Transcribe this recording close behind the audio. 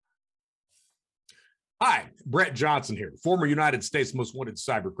Hi, Brett Johnson here, former United States most wanted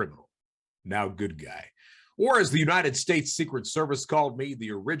cybercriminal, now good guy. Or as the United States Secret Service called me,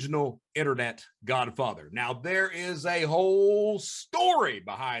 the original internet godfather. Now, there is a whole story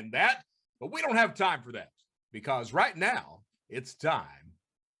behind that, but we don't have time for that because right now it's time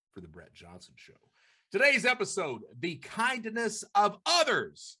for the Brett Johnson Show. Today's episode, the kindness of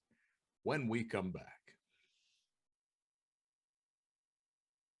others, when we come back.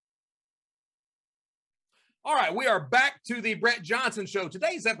 All right, we are back to the Brett Johnson Show.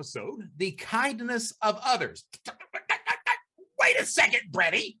 Today's episode, the kindness of others. Wait a second,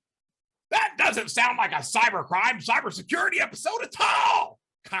 Bretty. That doesn't sound like a cybercrime, cybersecurity episode at all.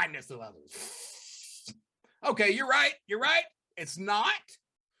 Kindness of others. Okay, you're right. It's not,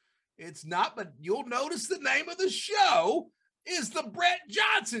 but you'll notice the name of the show is the Brett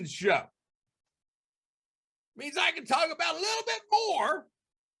Johnson Show. Means I can talk about a little bit more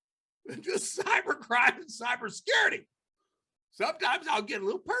than just cybercrime and cybersecurity. Sometimes I'll get a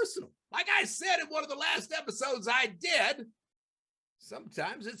little personal. Like I said in one of the last episodes I did,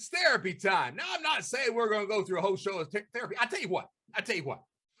 sometimes it's therapy time. Now, I'm not saying we're going to go through a whole show of therapy. I tell you what.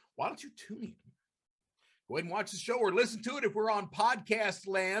 Why don't you tune in? Go ahead and watch the show or listen to it if we're on podcast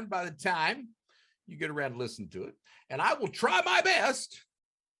land by the time you get around to listen to it. And I will try my best.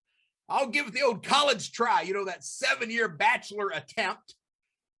 I'll give it the old college try. You know, that 7-year bachelor attempt.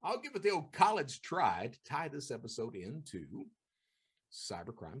 I'll give it the old college try to tie this episode into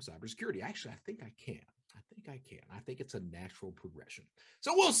cybercrime, cybersecurity. Actually, I think I can. I think it's a natural progression.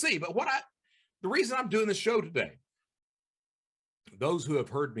 So we'll see. But the reason I'm doing this show today, those who have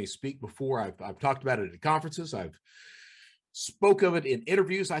heard me speak before, I've talked about it at conferences. I've spoke of it in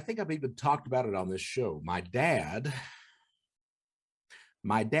interviews. I think I've even talked about it on this show. My dad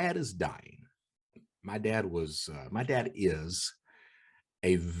is dying. My dad is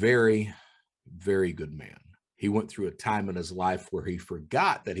a very, very good man. He went through a time in his life where he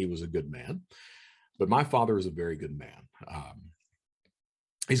forgot that he was a good man, but my father is a very good man.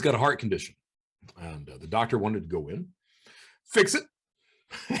 He's got a heart condition, and the doctor wanted to go in, fix it.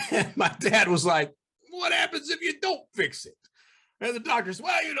 And my dad was like, what happens if you don't fix it? And the doctor said,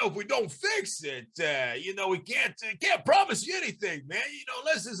 well, if we don't fix it, we can't promise you anything, man.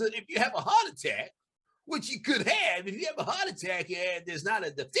 Unless if you have a heart attack, which you could have if you have a heart attack and there's not a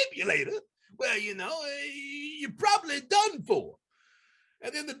defibrillator, well, you're probably done for.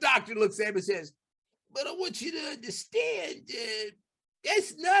 And then the doctor looks at him and says, but I want you to understand,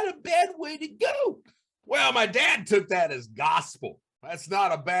 that's not a bad way to go. Well, my dad took that as gospel. That's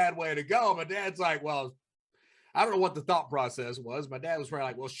not a bad way to go. My dad's like, well, I don't know what the thought process was. My dad was probably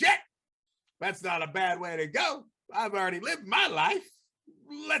like, well, shit, that's not a bad way to go. I've already lived my life.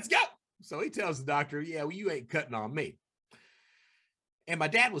 Let's go. So he tells the doctor, yeah, well, you ain't cutting on me. And my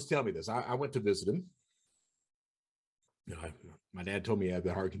dad was telling me this. I went to visit him. My dad told me he had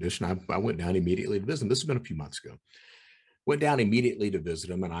the heart condition. I went down immediately to visit him. This has been a few months ago. Went down immediately to visit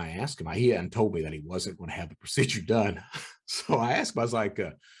him, and I asked him. He hadn't told me that he wasn't going to have the procedure done. So I asked him, I was like,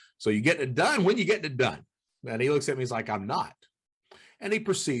 so you getting it done? When you getting it done? And he looks at me, he's like, I'm not. And he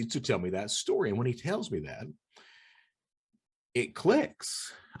proceeds to tell me that story. And when he tells me that, it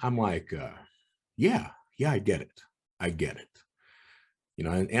clicks. I'm like, yeah, I get it.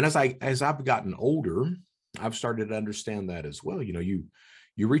 And as I've gotten older, I've started to understand that as well. You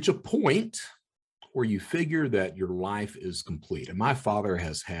reach a point where you figure that your life is complete. And my father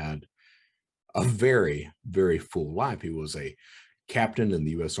has had a very, very full life. He was a captain in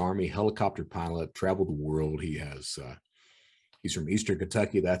the U.S. Army, helicopter pilot, traveled the world. He's from Eastern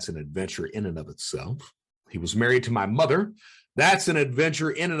Kentucky. That's an adventure in and of itself. He was married to my mother. That's an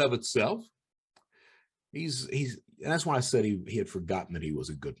adventure in and of itself. And that's why I said he had forgotten that he was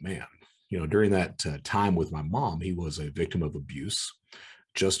a good man. During that time with my mom, he was a victim of abuse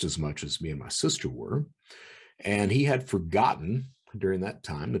just as much as me and my sister were. And he had forgotten during that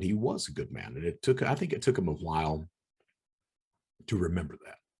time that he was a good man. And I think it took him a while to remember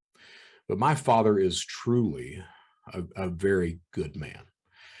that. But my father is truly a very good man.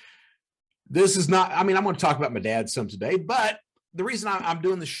 This is not, I'm going to talk about my dad some today, but the reason I'm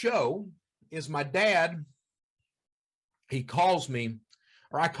doing the show is my dad, he calls me,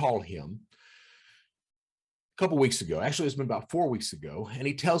 or I called him a couple weeks ago. Actually, it's been about 4 weeks ago. And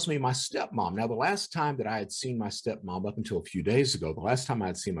he tells me my stepmom. Now, the last time that I had seen my stepmom up until a few days ago, the last time I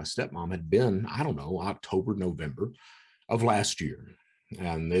had seen my stepmom had been, I don't know, October, November of last year.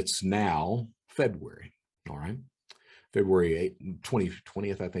 And it's now February. All right. February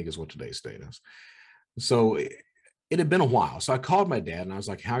 20th, I think is what today's date is. So it had been a while. So I called my dad and I was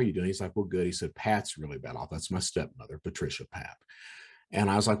like, how are you doing? He's like, well, good. He said, Pat's really bad off. That's my stepmother, Patricia Pat. And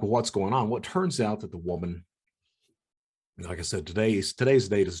I was like, well, what's going on? Well, it turns out that the woman, like I said, today's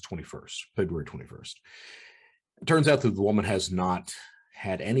date is the 21st, February 21st. It turns out that the woman has not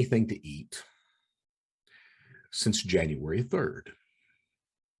had anything to eat since January 3rd.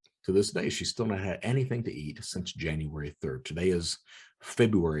 To this day, she's still not had anything to eat since January 3rd. Today is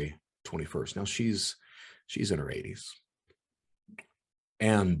February 21st. Now she's in her 80s.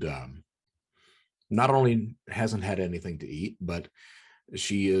 And not only hasn't had anything to eat, but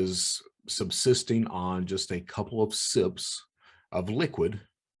she is subsisting on just a couple of sips of liquid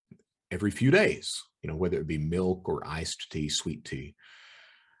every few days, whether it be milk or iced tea, sweet tea,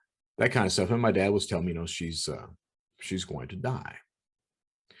 that kind of stuff. And my dad was telling me, she's going to die.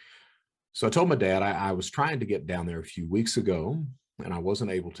 So I told my dad I was trying to get down there a few weeks ago, and I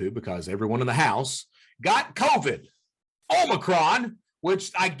wasn't able to because everyone in the house got COVID, Omicron,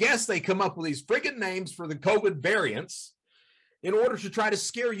 which I guess they come up with these friggin' names for the COVID variants in order to try to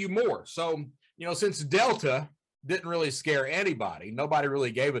scare you more. So, since Delta didn't really scare anybody, nobody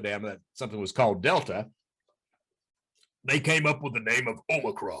really gave a damn that something was called Delta, they came up with the name of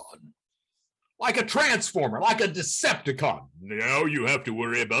Omicron. Like a transformer, like a Decepticon. Now you have to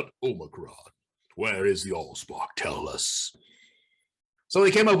worry about Omicron. Where is the Allspark? Tell us. So they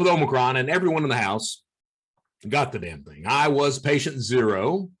came up with Omicron, and everyone in the house got the damn thing. I was patient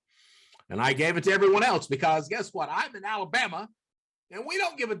zero, and I gave it to everyone else because guess what? I'm in Alabama, and we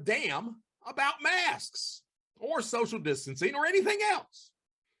don't give a damn about masks or social distancing or anything else.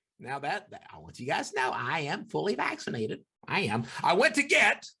 Now that I want you guys to know, I am fully vaccinated. I am. I went to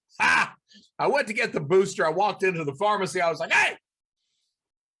get the booster. I walked into the pharmacy. I was like, hey,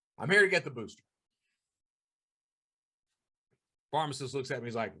 I'm here to get the booster. Pharmacist looks at me.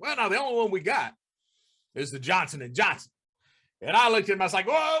 He's like, well, no, the only one we got is the Johnson & Johnson. And I looked at him. I was like,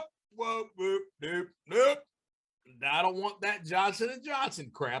 whoa, nope. I don't want that Johnson & Johnson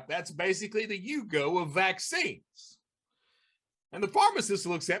crap. That's basically the Yugo of vaccines. And the pharmacist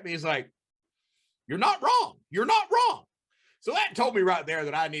looks at me. He's like, you're not wrong. You're not wrong. So that told me right there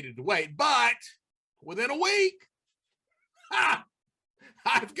that I needed to wait. But within a week,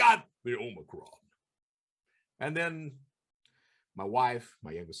 I've got the Omicron. And then my wife,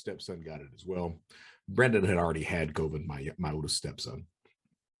 my youngest stepson, got it as well. Brendan had already had COVID, my oldest stepson.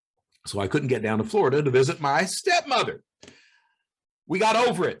 So I couldn't get down to Florida to visit my stepmother. We got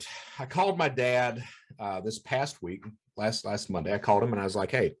over it. I called my dad this past week, last Monday. I called him and I was like,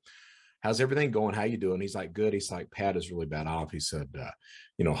 hey, how's everything going? How you doing? He's like, good. He's like, Pat is really bad off. He said,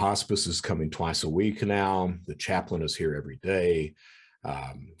 hospice is coming twice a week now. The chaplain is here every day.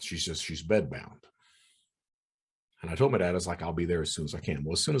 She's bedbound. And I told my dad, I was like, I'll be there as soon as I can.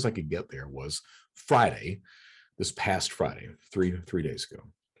 Well, as soon as I could get there was Friday, this past Friday, three days ago.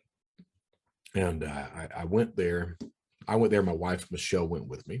 And I went there. My wife, Michelle, went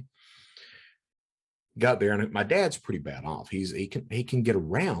with me. Got there, and my dad's pretty bad off. He can get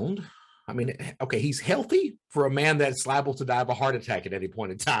around. I mean, okay, he's healthy for a man that's liable to die of a heart attack at any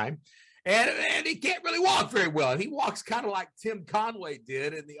point in time. And he can't really walk very well. And he walks kind of like Tim Conway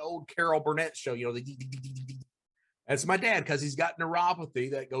did in the old Carol Burnett show, That's my dad, because he's got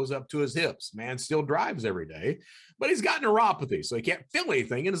neuropathy that goes up to his hips. Man still drives every day, but he's got neuropathy, so he can't feel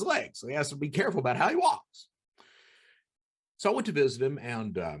anything in his legs. So he has to be careful about how he walks. So I went to visit him,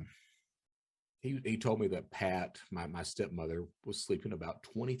 and he told me that Pat, my stepmother, was sleeping about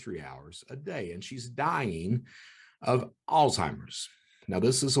 23 hours a day, and she's dying of Alzheimer's. Now,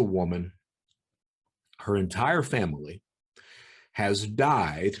 this is a woman, her entire family has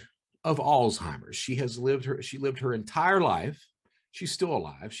died of Alzheimer's. She lived her entire life. She's still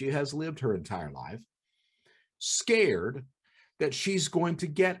alive. She has lived her entire life scared that she's going to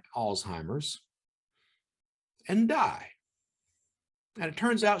get Alzheimer's and die. And it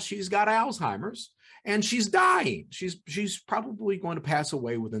turns out she's got Alzheimer's and she's dying. She's probably going to pass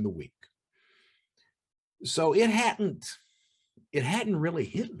away within the week. So it hadn't really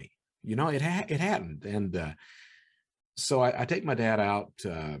hit me, it hadn't. And so I take my dad out.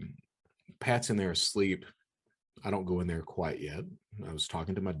 Pat's in there asleep. I don't go in there quite yet. I was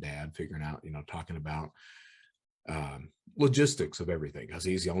talking to my dad, figuring out, talking about logistics of everything, because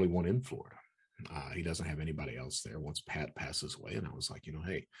he's the only one in Florida. He doesn't have anybody else there once Pat passes away. And I was like,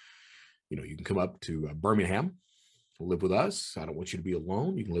 hey, you can come up to Birmingham, live with us. I don't want you to be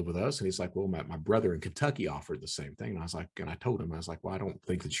alone. You can live with us. And he's like, well, my brother in Kentucky offered the same thing. And I was like, and I told him, I was like, well, I don't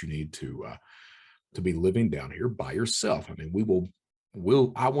think that you need to be living down here by yourself. I mean,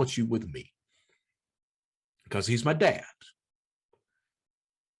 I want you with me, because he's my dad.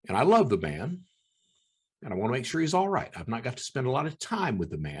 And I love the man, and I want to make sure he's all right. I've not got to spend a lot of time with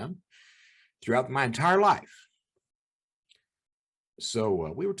the man throughout my entire life.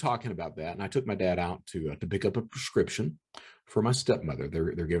 So we were talking about that, and I took my dad out to pick up a prescription for my stepmother.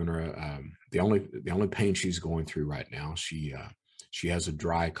 They're giving her the only pain she's going through right now. She has a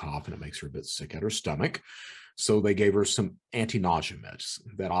dry cough, and it makes her a bit sick at her stomach. So they gave her some anti-nausea meds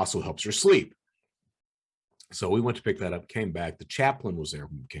that also helps her sleep. So we went to pick that up, came back. The chaplain was there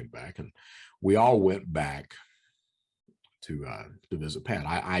when we came back, and we all went back to visit Pat.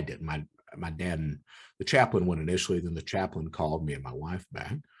 I didn't. My dad and the chaplain went initially. Then the chaplain called me and my wife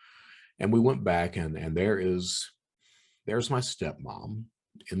back, and we went back, and there's my stepmom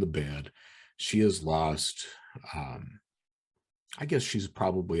in the bed. She has lost, I guess she's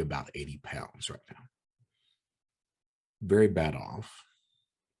probably about 80 pounds right now. Very bad off,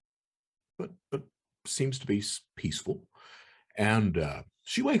 but seems to be peaceful. And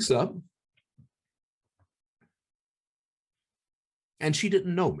she wakes up, and she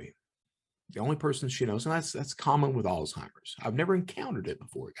didn't know me. The only person she knows, and that's common with Alzheimer's. I've never encountered it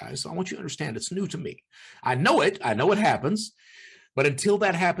before, guys. So I want you to understand it's new to me. I know it happens, but until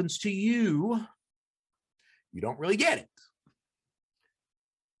that happens to you, you don't really get it.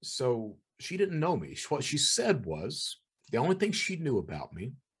 So she didn't know me. What she said was, the only thing she knew about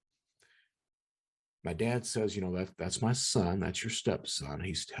me, my dad says, that's my son, that's your stepson.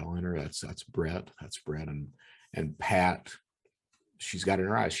 He's telling her that's Brett, and Pat. She's got in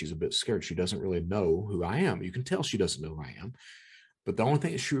her eyes, she's a bit scared. She doesn't really know who I am. You can tell she doesn't know who I am. But the only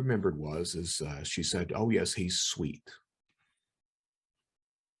thing that she remembered is she said, "Oh yes, he's sweet."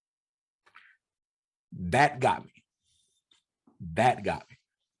 That got me.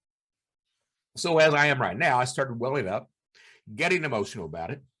 So as I am right now, I started welling up, getting emotional about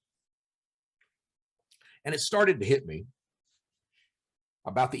it. And it started to hit me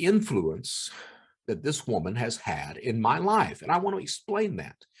about the influence that this woman has had in my life. And I want to explain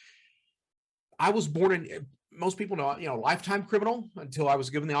that. I was born in, most people know, lifetime criminal until I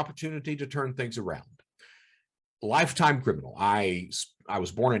was given the opportunity to turn things around. Lifetime criminal. I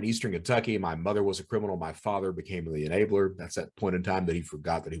was born in Eastern Kentucky. My mother was a criminal. My father became the enabler. That's that point in time that he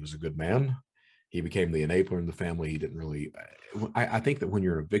forgot that he was a good man. He became the enabler in the family. He didn't really, I think that when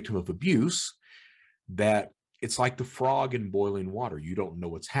you're a victim of abuse, that it's like the frog in boiling water. You don't know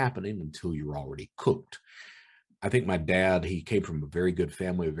what's happening until you're already cooked. I think my dad, he came from a very good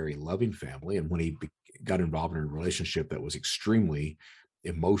family, a very loving family. And when he got involved in a relationship that was extremely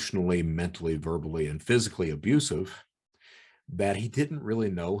emotionally, mentally, verbally, and physically abusive, that he didn't really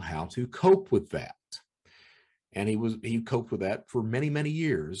know how to cope with that. And he coped with that for many, many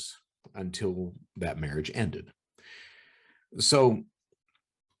years until that marriage ended. So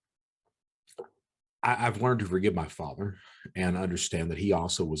I've learned to forgive my father and understand that he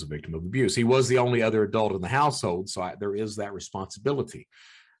also was a victim of abuse. He was the only other adult in the household, so there is that responsibility.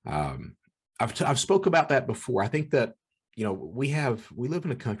 I've spoke about that before. I think that we live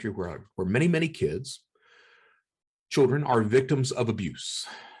in a country where many children are victims of abuse,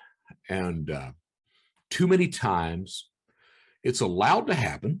 and too many times it's allowed to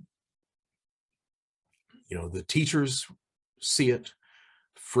happen. The teachers see it,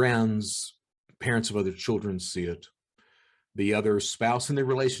 friends, parents of other children see it, the other spouse in the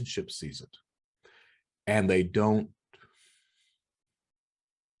relationship sees it, and they don't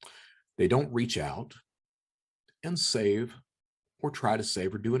reach out and save or try to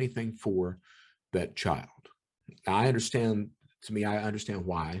save or do anything for that child. Now, I understand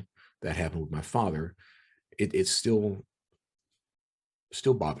why that happened with my father. It still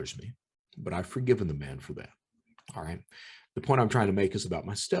bothers me, but I've forgiven the man for that. All right. The point I'm trying to make is about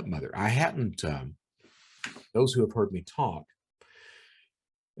my stepmother. I hadn't, those who have heard me talk,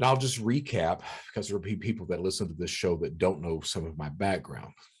 and I'll just recap because there will be people that listen to this show that don't know some of my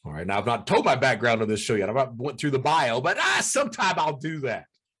background. All right. Now, I've not told my background on this show yet. I've not went through the bio, but sometime I'll do that.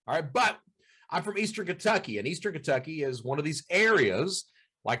 All right. But I'm from Eastern Kentucky, and Eastern Kentucky is one of these areas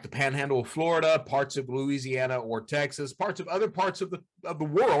like the Panhandle of Florida, parts of Louisiana or Texas, parts of other parts of the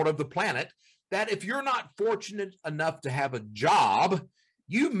world, of the planet, that if you're not fortunate enough to have a job,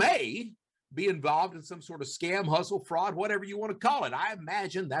 you may be involved in some sort of scam, hustle, fraud, whatever you want to call it. I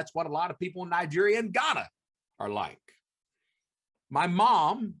imagine that's what a lot of people in Nigeria and Ghana are like. My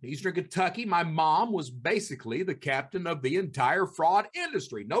mom, Eastern Kentucky, my mom was basically the captain of the entire fraud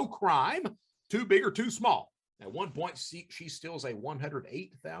industry. No crime, too big or too small. At one point, she steals a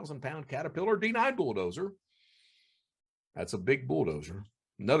 108,000-pound Caterpillar D9 bulldozer. That's a big bulldozer.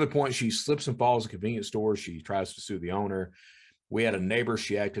 Another point, she slips and falls in convenience stores. She tries to sue the owner. We had a neighbor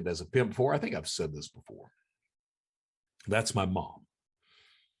she acted as a pimp for. I think I've said this before. That's my mom.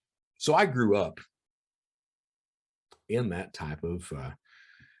 So I grew up in that type of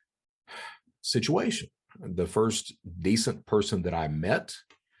situation. The first decent person that I met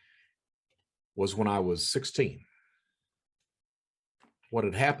was when I was 16. What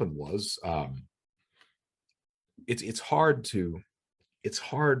had happened was, it's hard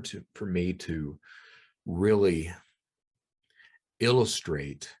for me to really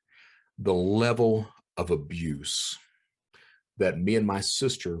illustrate the level of abuse that me and my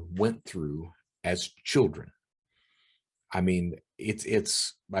sister went through as children. I mean,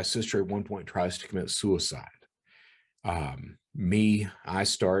 it's my sister at one point tries to commit suicide. I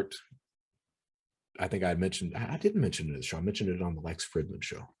think I didn't mention it in the show. I mentioned it on the Lex Fridman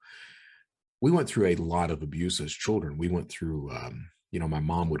show. We went through a lot of abuse as children. We went through, my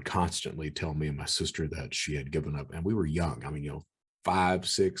mom would constantly tell me and my sister that she had given up, and we were young. I mean, 5,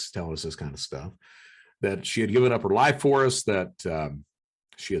 6, telling us this kind of stuff, that she had given up her life for us, that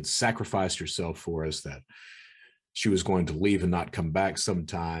she had sacrificed herself for us, that she was going to leave and not come back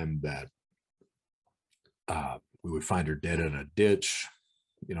sometime, that we would find her dead in a ditch,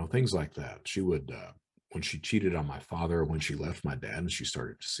 things like that. She would, when she cheated on my father, when she left my dad and she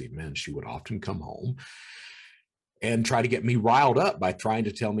started to see men, she would often come home and try to get me riled up by trying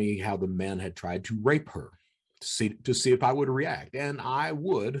to tell me how the men had tried to rape her, to see if I would react. And I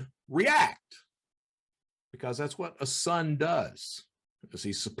would react, because that's what a son does, because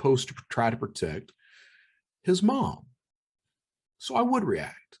he's supposed to try to protect his mom. So I would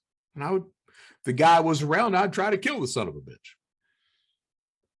react. And if the guy was around, I'd try to kill the son of a bitch.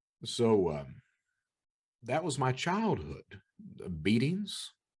 So that was my childhood.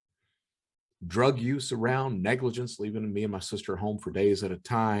 Beatings, drug use around, negligence, leaving me and my sister home for days at a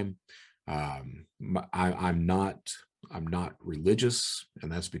time. I'm not religious,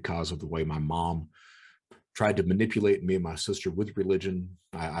 and that's because of the way my mom tried to manipulate me and my sister with religion.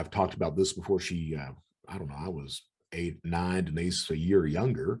 I've talked about this before. I was 8, 9, Denise a year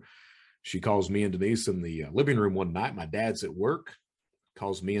younger. She calls me and Denise in the living room one night. My dad's at work,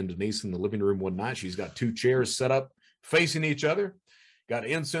 calls me and Denise in the living room one night. She's got 2 chairs set up facing each other, got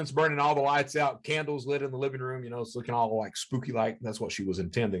incense burning, all the lights out, candles lit in the living room. It's looking all like spooky like. That's what she was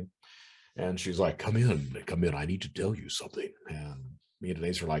intending. And she's like, come in. I need to tell you something. And me and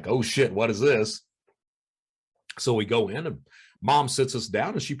Denise are like, oh shit, what is this? So we go in, and mom sits us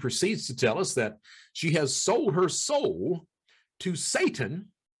down, and she proceeds to tell us that she has sold her soul to Satan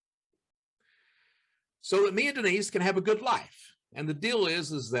so that me and Denise can have a good life. And the deal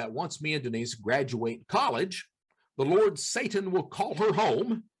is that once me and Denise graduate college, the Lord Satan will call her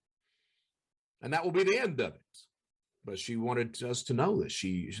home, and that will be the end of it. But she wanted us to know that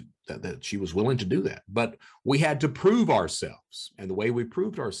she was willing to do that. But we had to prove ourselves. And the way we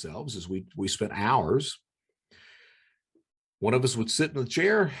proved ourselves is we spent hours. One of us would sit in the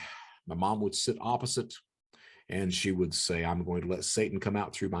chair. My mom would sit opposite, and she would say, I'm going to let Satan come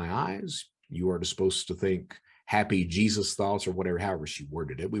out through my eyes. You are supposed to think happy Jesus thoughts, or whatever, however she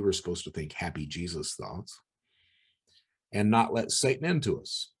worded it. We were supposed to think happy Jesus thoughts and not let Satan into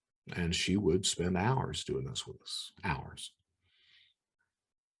us. And she would spend hours doing this with us, hours.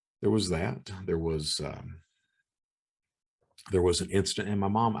 There was that. There was an instant, and my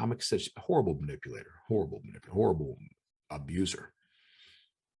mom, I'm such a horrible manipulator, horrible abuser.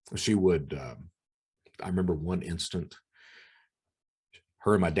 She would, I remember one instant,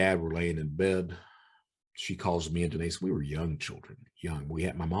 her and my dad were laying in bed. She calls me and Denise. We were young children, young.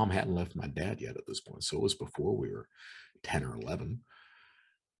 My mom hadn't left my dad yet at this point. So it was before we were 10 or 11.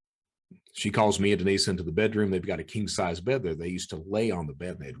 She calls me and Denise into the bedroom. They've got a king size bed there. They used to lay on the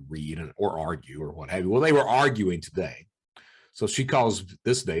bed and they'd read or argue or what have you. Well, they were arguing today. So she calls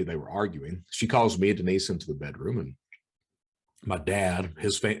this day, they were arguing. She calls me and Denise into the bedroom, and my dad,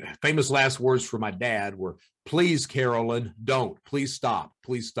 his famous last words for my dad were, please, Carolyn, don't, please stop,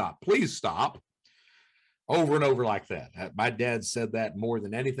 please stop, please stop. Over and over like that. My dad said that more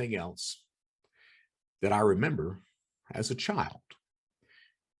than anything else that I remember as a child.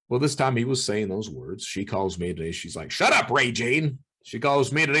 Well, this time he was saying those words. She calls me today. She's like, shut up, Ray Jane. She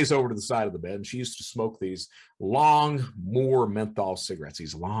calls me and Denise over to the side of the bed, and she used to smoke these long Moore menthol cigarettes,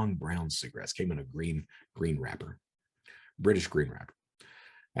 these long brown cigarettes, came in a green wrapper, British green wrapper.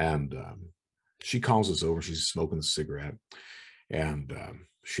 And she calls us over. She's smoking a cigarette, and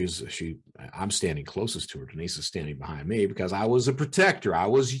I'm standing closest to her. Denise is standing behind me because I was a protector. I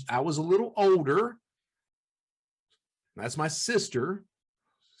was a little older. That's my sister.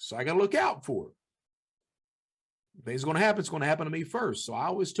 So I got to look out for her. If things going to happen, it's going to happen to me first. So I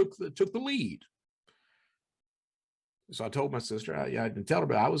always took the lead. So I told my sister, I didn't tell her,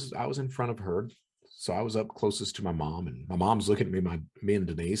 but I was in front of her. So I was up closest to my mom, and my mom's looking at me and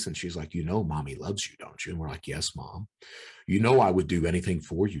Denise, and she's like, Mommy loves you, don't you? And we're like, yes, Mom. I would do anything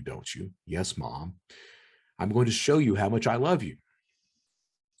for you, don't you? Yes, Mom. I'm going to show you how much I love you.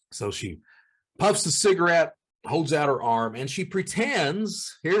 So she puffs the cigarette, holds out her arm, and she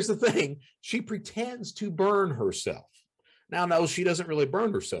pretends, here's the thing, she pretends to burn herself. Now, no, she doesn't really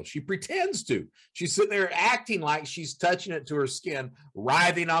burn herself. She pretends to. She's sitting there acting like she's touching it to her skin,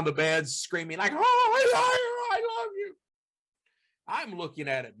 writhing on the bed, screaming like, oh, I love you. I'm looking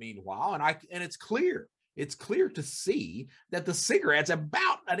at it meanwhile, and it's clear. It's clear to see that the cigarette's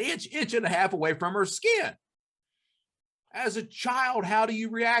about an inch and a half away from her skin. As a child, how do you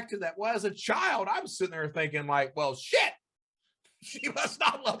react to that? Well, as a child, I'm sitting there thinking like, well, shit, she must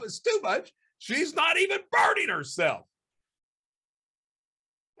not love us too much. She's not even burning herself.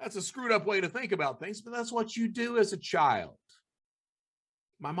 That's a screwed up way to think about things, but that's what you do as a child.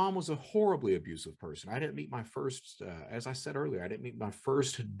 My mom was a horribly abusive person. I didn't meet my first, as I said earlier, I didn't meet my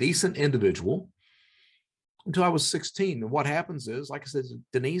first decent individual until I was 16. And what happens is, like I said,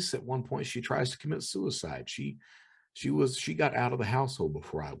 Denise, at one point, she tries to commit suicide. She got out of the household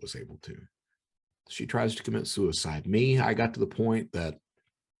before I was able to. She tries to commit suicide. Me, I got to the point that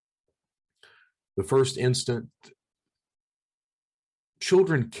the first instant,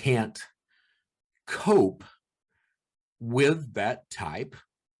 children can't cope with that type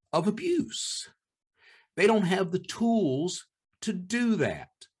of abuse. They don't have the tools to do that.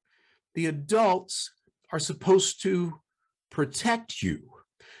 The adults are supposed to protect you.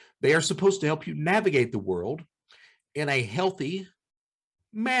 They are supposed to help you navigate the world in a healthy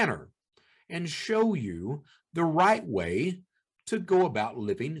manner and show you the right way to go about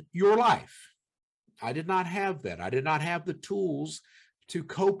living your life. I did not have that. I did not have the tools to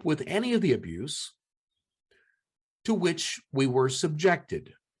cope with any of the abuse to which we were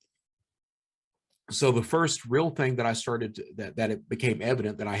subjected. So the first real thing that I started that it became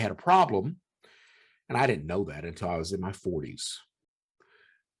evident that I had a problem, and I didn't know that until I was in my 40s.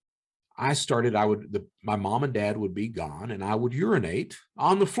 My mom and dad would be gone, and I would urinate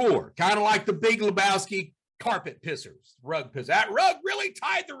on the floor, kind of like the Big Lebowski carpet pissers, rug pissers. That rug really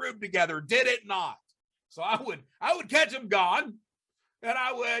tied the room together, did it not? So I would catch them gone, and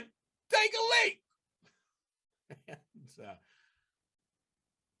I would take a leak. And,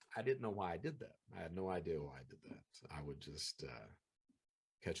 I didn't know why I did that. I had no idea why I did that. I would just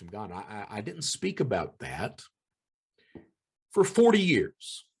catch them gone. I didn't speak about that for 40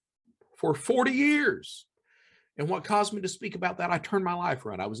 years. For 40 years. And what caused me to speak about that? I turned my life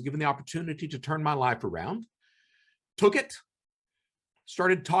around. I was given the opportunity to turn my life around, took it,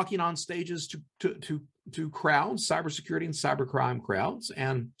 started talking on stages to crowds, cybersecurity and cybercrime crowds.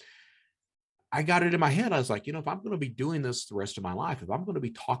 And I got it in my head. I was like, if I'm going to be doing this the rest of my life, if I'm going to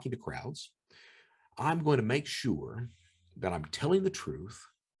be talking to crowds, I'm going to make sure that I'm telling the truth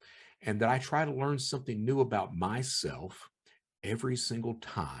and that I try to learn something new about myself every single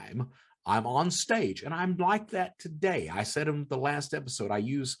time I'm on stage. And I'm like that today. I said in the last episode, I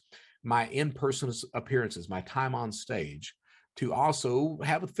use my in-person appearances, my time on stage, to also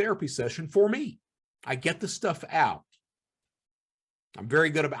have a therapy session for me. I get the stuff out. I'm very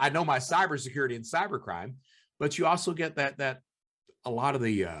good about, I know my cybersecurity and cybercrime, but you also get that a lot of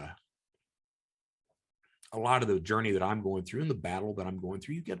the journey that I'm going through and the battle that I'm going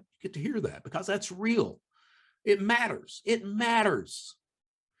through, you get to hear that because that's real. It matters. It matters.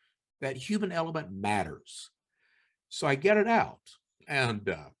 That human element matters. So I get it out.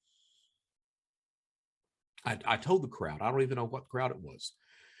 And I told the crowd, I don't even know what crowd it was,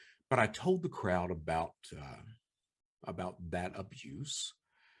 but I told the crowd about that abuse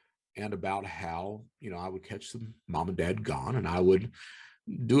and about how, I would catch them mom and dad gone and I would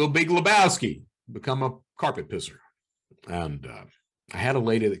do a Big Lebowski, become a carpet pisser. And I had a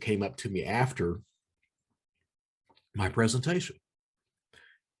lady that came up to me after my presentation.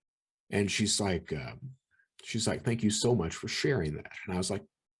 And she's like, thank you so much for sharing that. And I was like,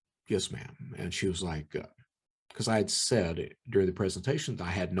 yes, ma'am. And she was like, because I had said during the presentation that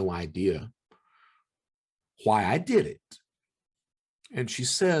I had no idea why I did it. And she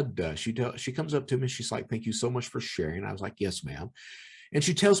said, she comes up to me, she's like, thank you so much for sharing. I was like, yes, ma'am. And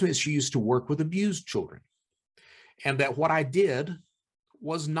she tells me that she used to work with abused children and that what I did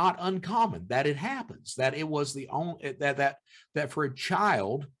was not uncommon, that it happens, that it was the only, that for a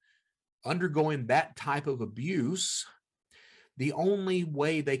child undergoing that type of abuse, the only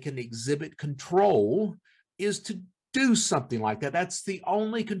way they can exhibit control is to do something like that. That's the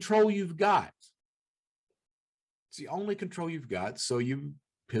only control you've got. It's the only control you've got, so you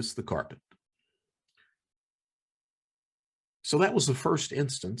piss the carpet. So that was the first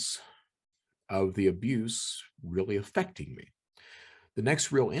instance of the abuse really affecting me. The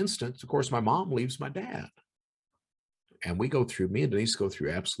next real instance, of course, my mom leaves my dad. And me and Denise go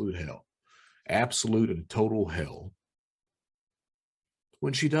through absolute hell. absolute and total hell.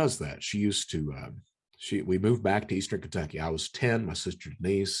 When she does that, she used to, we moved back to Eastern Kentucky. I was 10, my sister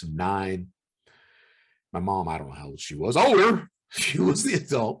Denise, 9. My mom, I don't know how old she was, older. She was the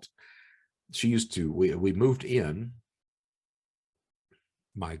adult. She used to, we moved in.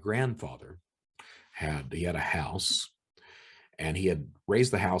 My grandfather he had a house, and he had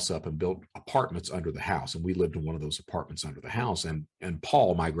raised the house up and built apartments under the house. And we lived in one of those apartments under the house. And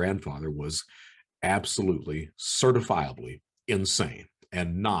Paul, my grandfather, was absolutely certifiably insane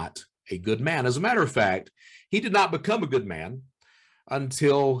and not a good man. As a matter of fact, he did not become a good man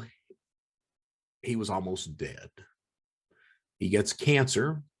until he was almost dead. He gets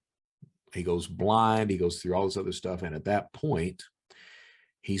cancer. He goes blind. He goes through all this other stuff. And at that point,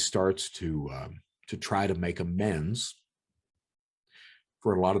 he starts to try to make amends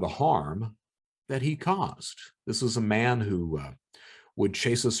for a lot of the harm that he caused. This is a man who would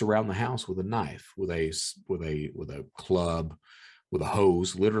chase us around the house with a knife, with a club, with a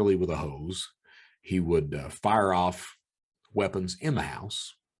hose, literally with a hose. He would fire off weapons in the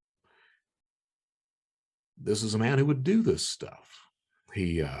house. This is a man who would do this stuff.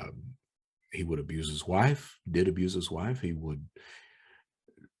 He would abuse his wife, did abuse his wife. He would,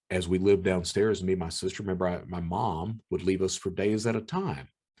 as we lived downstairs, me and my sister, remember my mom would leave us for days at a time.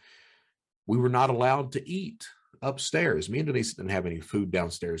 We were not allowed to eat upstairs. Me and Denise didn't have any food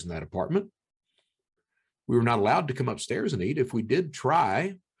downstairs in that apartment. We were not allowed to come upstairs and eat. If we did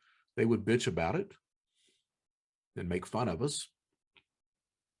try, they would bitch about it and make fun of us.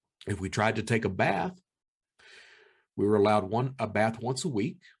 If we tried to take a bath, we were allowed a bath once a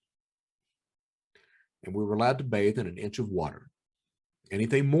week, and we were allowed to bathe in an inch of water.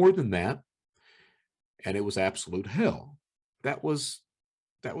 Anything more than that, and it was absolute hell. That was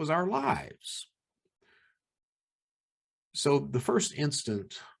our lives. So the first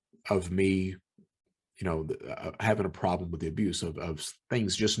instant of me, having a problem with the abuse of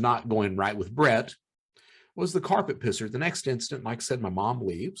things just not going right with Brett was the carpet pisser. The next instant, like I said, my mom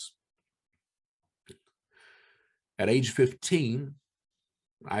leaves. At age 15,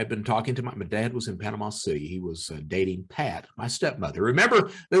 I had been talking to my dad was in Panama City. He was dating Pat, my stepmother. Remember,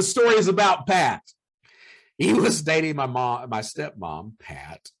 this story is about Pat. He was dating my stepmom,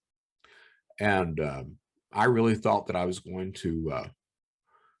 Pat. And I really thought that I was going to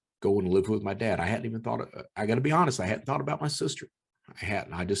go and live with my dad. I hadn't even thought, I got to be honest, I hadn't thought about my sister. I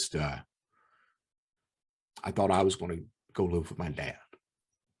hadn't. I just, I thought I was going to go live with my dad.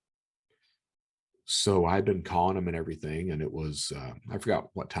 So I'd been calling him and everything, and it was, I forgot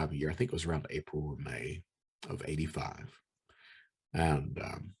what time of year. I think it was around April or May of 85. And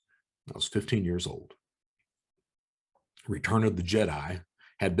I was 15 years old. Return of the Jedi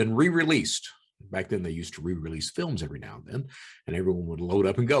had been re-released. Back then, they used to re-release films every now and then, and everyone would load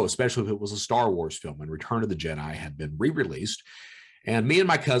up and go, especially if it was a Star Wars film. And Return of the Jedi had been re-released, and me and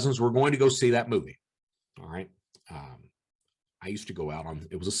my cousins were going to go see that movie. All right. I used to go out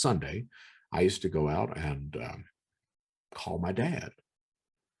it was a Sunday. I used to go out and call my dad,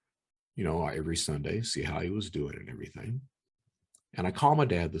 every Sunday, see how he was doing and everything. And I call my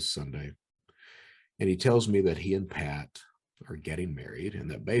dad this Sunday, and he tells me that he and Pat are getting married, and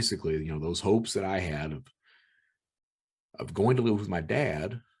that basically, those hopes that I had of going to live with my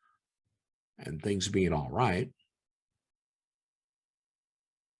dad and things being all right,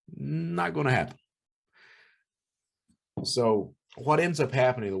 not going to happen. So what ends up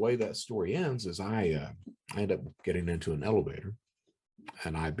happening, the way that story ends, is I end up getting into an elevator,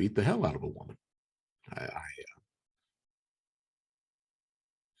 and I beat the hell out of a woman.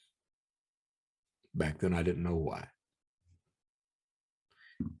 Back then, I didn't know why,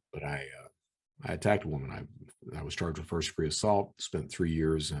 but I attacked a woman. I was charged with first-degree assault. Spent 3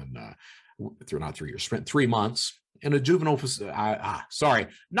 years and not 3 years. Spent 3 months in a juvenile facility.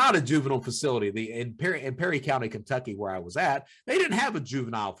 Not a juvenile facility. In Perry County, Kentucky, where I was at, they didn't have a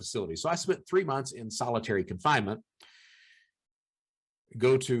juvenile facility. So I spent 3 months in solitary confinement.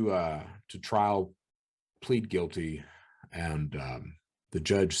 Go to trial, plead guilty, and the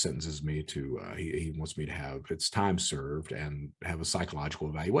judge sentences me to, he wants me to have, it's time served and have a psychological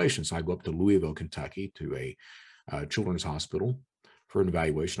evaluation. So I go up to Louisville, Kentucky to a children's hospital for an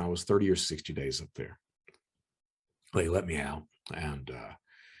evaluation. I was 30 or 60 days up there. They let me out, and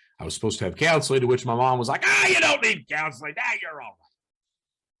I was supposed to have counseling, to which my mom was like, you don't need counseling. You're all right.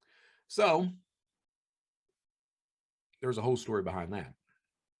 So there's a whole story behind that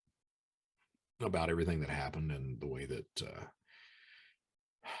about everything that happened and the way that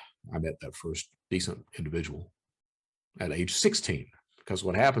I met that first decent individual at age 16. Because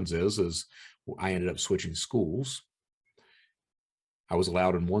what happens is I ended up switching schools. I was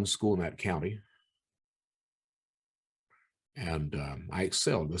allowed in one school in that county, and I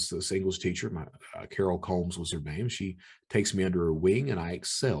excelled. This English teacher, Carol Combs was her name. She takes me under her wing, and I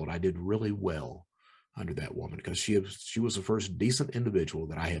excelled. I did really well under that woman because she was the first decent individual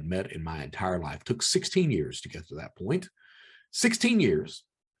that I had met in my entire life. It took 16 years to get to that point. 16 years.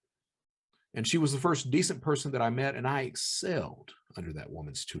 And she was the first decent person that I met, and I excelled under that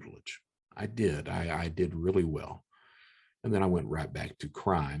woman's tutelage. I did. I did really well. And then I went right back to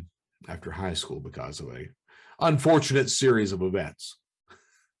crime after high school because of a unfortunate series of events.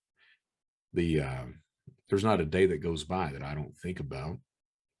 There's not a day that goes by that I don't think about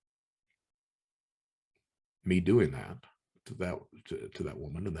me doing that to that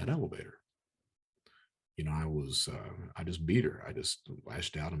woman in that elevator. You know, I just beat her. I just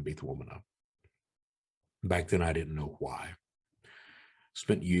lashed out and beat the woman up. Back then, I didn't know why.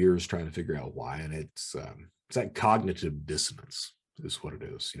 Spent years trying to figure out why, and it's that cognitive dissonance is what it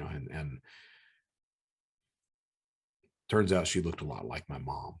is, you know. And turns out she looked a lot like my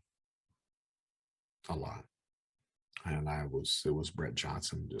mom, a lot. And it was Brett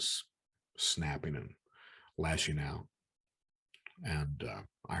Johnson just snapping and lashing out, and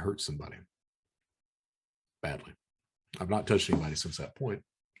I hurt somebody badly. I've not touched anybody since that point.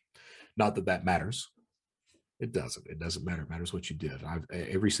 Not that that matters. It doesn't. It doesn't matter. It matters what you did.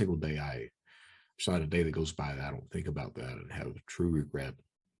 Every single day, there's not a day that goes by that I don't think about that and have true regret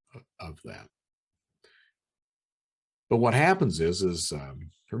of that. But what happens is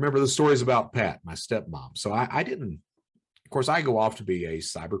remember the stories about Pat, my stepmom. So I didn't, of course, I go off to be a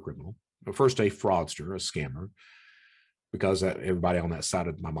cyber criminal, first a fraudster, a scammer, because everybody on that side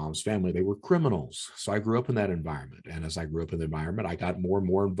of my mom's family, they were criminals. So I grew up in that environment. And as I grew up in the environment, I got more and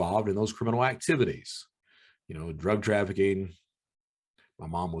more involved in those criminal activities. You know, drug trafficking. My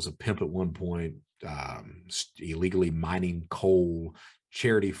mom was a pimp at one point, illegally mining coal,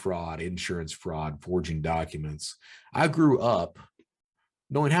 charity fraud, insurance fraud, forging documents. I grew up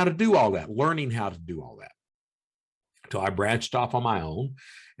knowing how to do all that, learning how to do all that. Until I branched off on my own.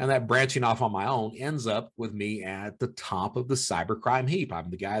 And that branching off on my own ends up with me at the top of the cybercrime heap. I'm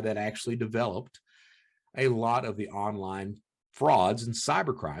the guy that actually developed a lot of the online frauds and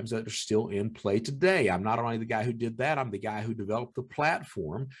cybercrimes that are still in play today. I'm not only the guy who did that, I'm the guy who developed the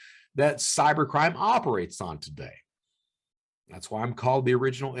platform that cybercrime operates on today. That's why I'm called the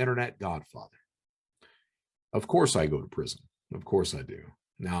original internet godfather. Of course I go to prison. Of course I do.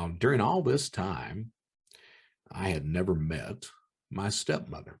 Now, during all this time, I had never met my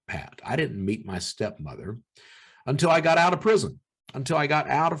stepmother, Pat. I didn't meet my stepmother until I got out of prison.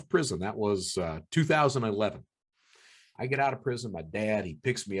 That was 2011. I get out of prison. My dad, he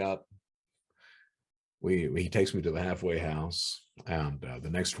picks me up. He takes me to the halfway house. And the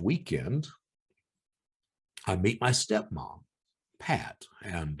next weekend, I meet my stepmom, Pat.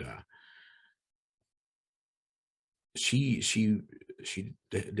 And she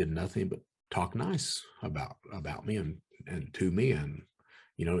did nothing but talk nice about me and to me, and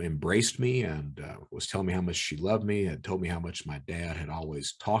you know, embraced me, and was telling me how much she loved me, had told me how much my dad had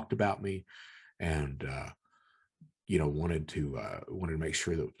always talked about me, and you know, wanted to make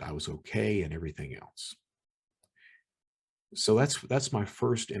sure that I was okay and everything else. So that's my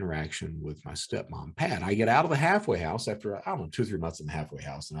first interaction with my stepmom, Pat. I get out of the halfway house after, I don't know, 2 or 3 months in the halfway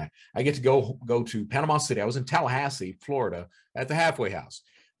house, and I get to go to Panama City. I was in Tallahassee, Florida, at the halfway house.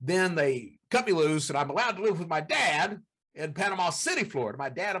 Then they cut me loose, and I'm allowed to live with my dad in Panama City, Florida, my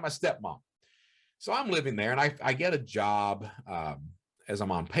dad and my stepmom. So I'm living there, and I get a job as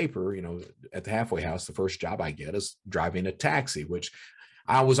I'm on paper, you know, at the halfway house. The first job I get is driving a taxi, which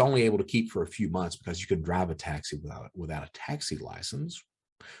I was only able to keep for a few months because you can drive a taxi without a taxi license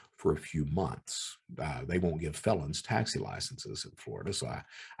for a few months. They won't give felons taxi licenses in Florida, so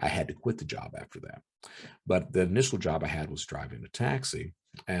I had to quit the job after that. But the initial job I had was driving a taxi,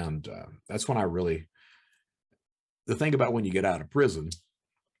 and that's when the thing about when you get out of prison,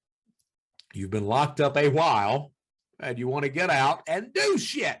 you've been locked up a while, and you want to get out and do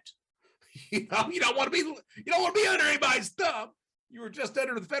shit. You know, you don't want to be under anybody's thumb. You were just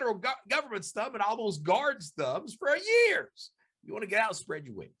under the federal government's thumb and all those guards' thumbs for years. You want to get out and spread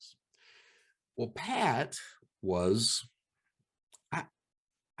your wings. Well, Pat was,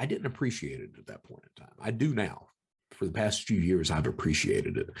 I didn't appreciate it at that point in time. I do now. For the past few years, I've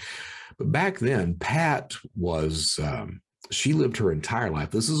appreciated it. But back then, Pat was, she lived her entire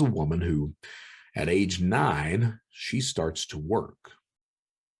life. This is a woman who, at age 9, she starts to work.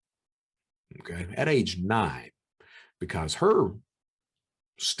 Okay, at age 9, because her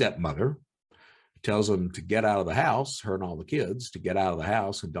stepmother tells them to get out of the house, her and all the kids, to get out of the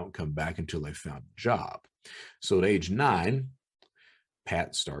house and don't come back until they found a job. So at age 9,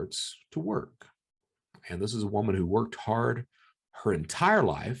 Pat starts to work. And this is a woman who worked hard her entire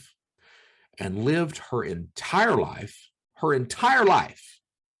life and lived her entire life,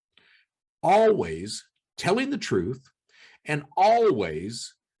 always telling the truth and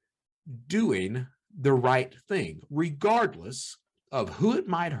always doing the right thing, regardless of who it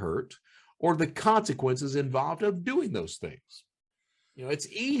might hurt or the consequences involved of doing those things. You know, it's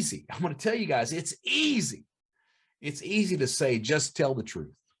easy. I'm going to tell you guys, it's easy. It's easy to say, just tell the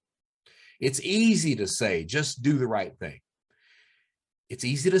truth. It's easy to say, just do the right thing. It's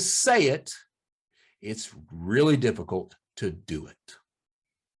easy to say it. It's really difficult to do it.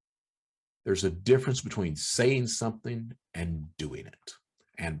 There's a difference between saying something and doing it.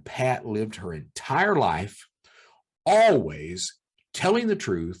 And Pat lived her entire life always telling the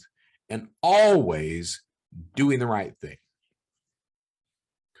truth and always doing the right thing.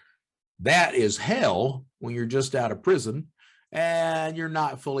 That is hell when you're just out of prison and you're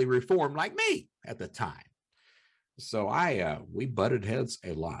not fully reformed like me at the time. So we butted heads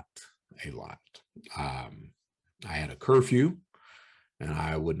a lot. I had a curfew and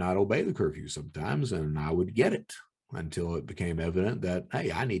I would not obey the curfew sometimes, and I would get it until it became evident that,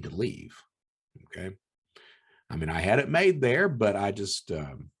 hey, I need to leave. Okay. I mean, I had it made there, but I just,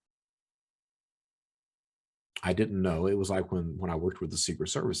 I didn't know. It was like when I worked with the Secret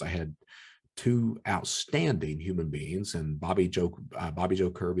Service, I had two outstanding human beings, and Bobby Joe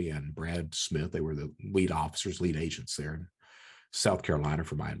Kirby and Brad Smith. They were the lead officers, lead agents there in South Carolina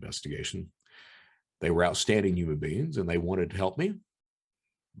for my investigation. They were outstanding human beings, and they wanted to help me,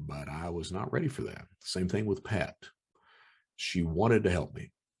 but I was not ready for that. Same thing with Pat. She wanted to help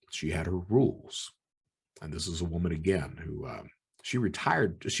me. She had her rules. And this is a woman, again, who she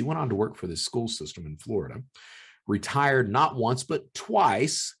retired. She went on to work for the school system in Florida, retired not once, but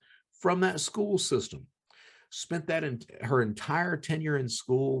twice from that school system. Spent that in her entire tenure in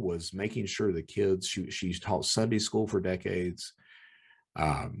school was making sure the kids, she taught Sunday school for decades.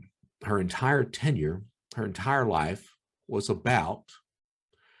 Her entire tenure, her entire life was about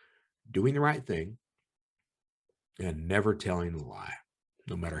doing the right thing and never telling a lie,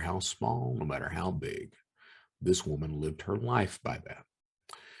 no matter how small, no matter how big. This woman lived her life by that.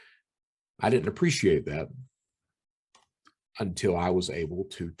 I didn't appreciate that until I was able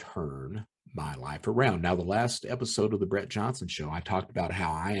to turn my life around. Now, the last episode of the Brett Johnson Show, I talked about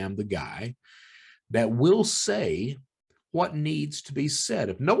how I am the guy that will say what needs to be said.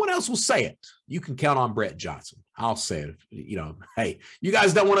 If no one else will say it, you can count on Brett Johnson. I'll say it. You know, hey, you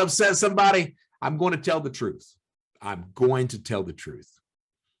guys don't want to upset somebody? I'm going to tell the truth. I'm going to tell the truth.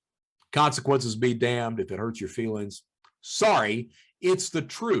 Consequences be damned if it hurts your feelings. Sorry, it's the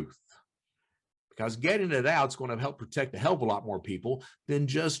truth. Because getting it out is going to help protect a hell of a lot more people than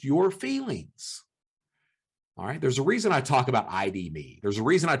just your feelings. All right. There's a reason I talk about ID Me. There's a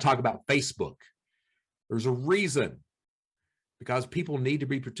reason I talk about Facebook. There's a reason. Because people need to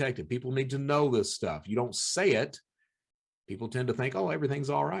be protected. People need to know this stuff. You don't say it, people tend to think, oh,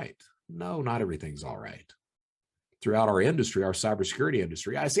 everything's all right. No, not everything's all right. Throughout our industry, our cybersecurity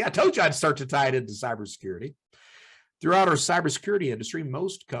industry, I told you I'd start to tie it into cybersecurity. Throughout our cybersecurity industry,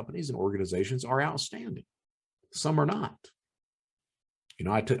 most companies and organizations are outstanding. Some are not. You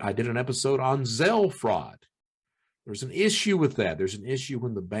know, I did an episode on Zelle fraud. There's an issue with that. There's an issue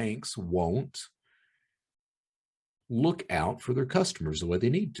when the banks won't look out for their customers the way they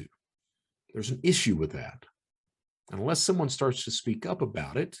need to. There's an issue with that. Unless someone starts to speak up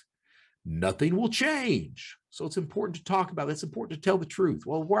about it, nothing will change. So it's important to talk about it. It's important to tell the truth.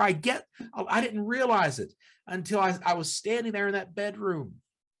 Well, I didn't realize it until I was standing there in that bedroom.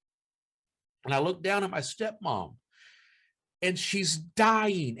 And I looked down at my stepmom and she's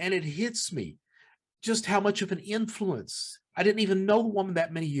dying, and it hits me just how much of an influence. I didn't even know the woman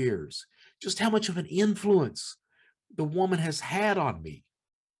that many years, just how much of an influence the woman has had on me.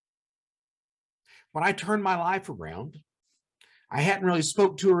 When I turned my life around, I hadn't really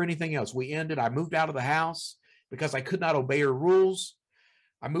spoke to her or anything else. I moved out of the house because I could not obey her rules.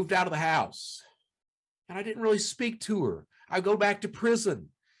 I moved out of the house and I didn't really speak to her. I go back to prison.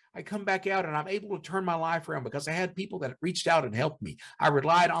 I come back out and I'm able to turn my life around because I had people that reached out and helped me. I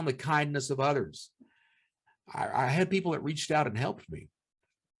relied on the kindness of others. I had people that reached out and helped me.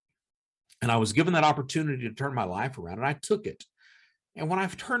 And I was given that opportunity to turn my life around, and I took it. And when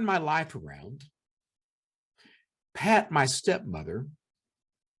I've turned my life around, Pat, my stepmother,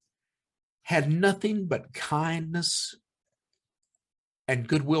 had nothing but kindness and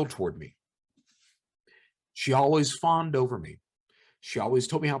goodwill toward me. She always fawned over me. She always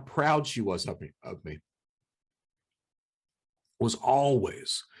told me how proud she was of me. Was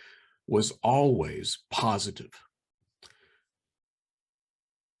always positive.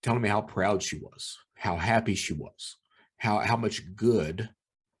 telling me how proud she was, how happy she was, how much good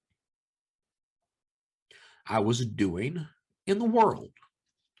I was doing in the world.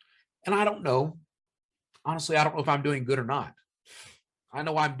 And I don't know, honestly, I don't know if I'm doing good or not. I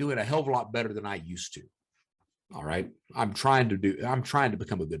know I'm doing a hell of a lot better than I used to. All right. I'm trying to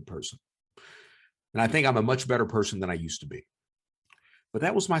become a good person. And I think I'm a much better person than I used to be. But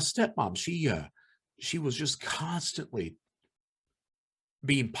that was my stepmom. She was just constantly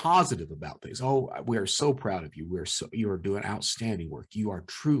being positive about things. Oh, we are so proud of you. You are doing outstanding work. You are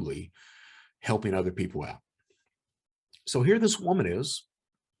truly helping other people out. So here this woman is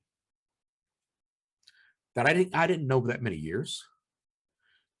that I didn't know that many years.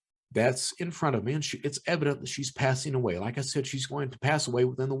 That's in front of me, and it's evident that she's passing away. Like I said, she's going to pass away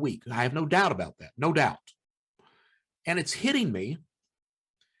within the week. I have no doubt about that, no doubt. And it's hitting me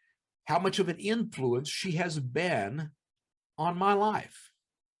how much of an influence she has been on my life.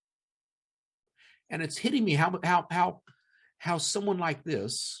 And it's hitting me how someone like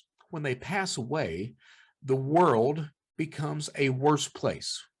this, when they pass away, the world becomes a worse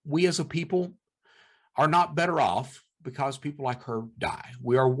place. We as a people are not better off because people like her die.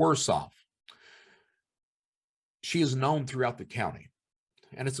 We are worse off. She is known throughout the county,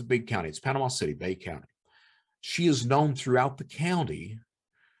 and it's a big county. It's Panama City, Bay County. She is known throughout the county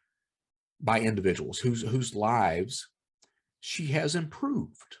by individuals whose lives she has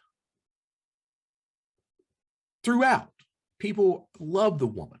improved. Throughout, people love the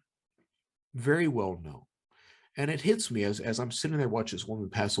woman, very well known. And it hits me as I'm sitting there watching this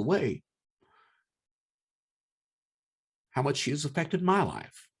woman pass away, how much she has affected my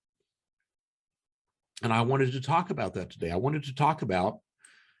life. And I wanted to talk about that today. I wanted to talk about,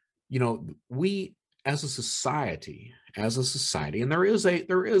 we as a society, and there is a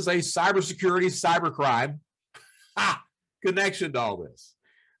cybersecurity, cybercrime connection to all this.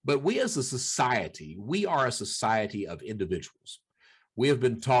 But we as a society, we are a society of individuals. We have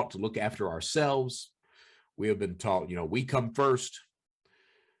been taught to look after ourselves. We have been taught, we come first,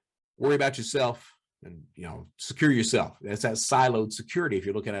 worry about yourself, and secure yourself. That's that siloed security. If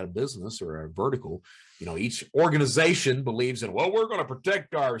you're looking at a business or a vertical, each organization believes in, well, we're going to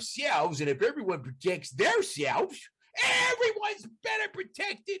protect ourselves, and if everyone protects themselves, everyone's better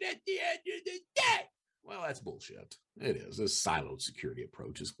protected at the end of the day. Well, that's bullshit. It is. This siloed security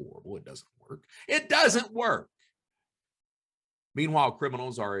approach is horrible. It doesn't work. It doesn't work. Meanwhile,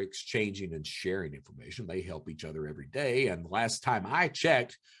 criminals are exchanging and sharing information. They help each other every day. And last time I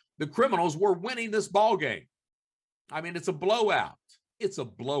checked, the criminals were winning this ball game. I mean, it's a blowout. It's a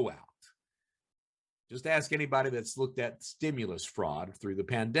blowout. Just ask anybody that's looked at stimulus fraud through the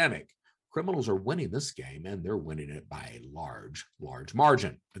pandemic. Criminals are winning this game, and they're winning it by a large, large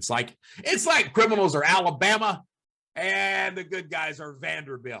margin. It's like criminals are Alabama and the good guys are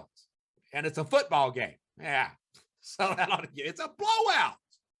Vanderbilt. And it's a football game. Yeah. So it's a blowout.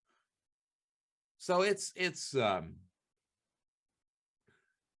 So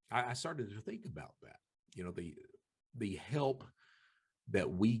I started to think about that, the help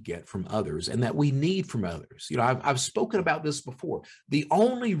that we get from others and that we need from others. I've spoken about this before. The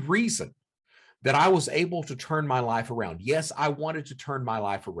only reason that I was able to turn my life around, yes, I wanted to turn my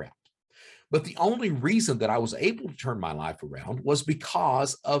life around, but the only reason that I was able to turn my life around was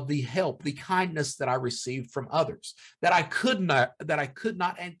because of the help, the kindness that I received from others, that I could not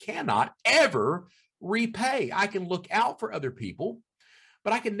and cannot ever repay. I can look out for other people,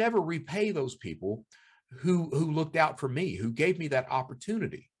 but I can never repay those people who looked out for me, who gave me that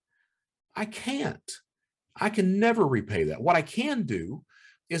opportunity. I can't. I can never repay that. What I can do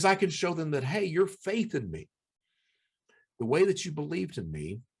is I can show them that, hey, your faith in me, the way that you believed in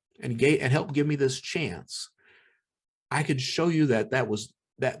me and helped give me this chance, I could show you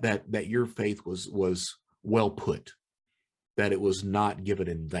that your faith was well put, that it was not given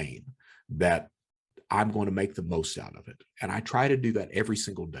in vain, that I'm going to make the most out of it. And I try to do that every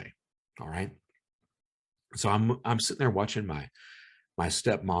single day. All right. So I'm sitting there watching my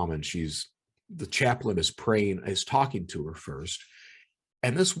stepmom, and the chaplain is praying, is talking to her first.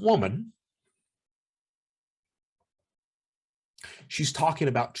 And this woman, she's talking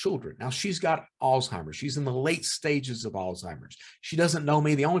about children. Now, she's got Alzheimer's. She's in the late stages of Alzheimer's. She doesn't know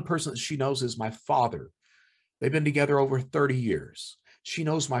me. The only person that she knows is my father. They've been together over 30 years. She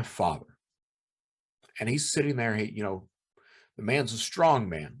knows my father. And he's sitting there, the man's a strong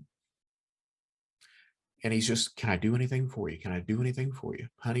man. And he's just, can I do anything for you? Can I do anything for you?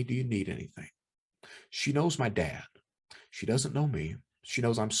 Honey, do you need anything? She knows my dad. She doesn't know me. She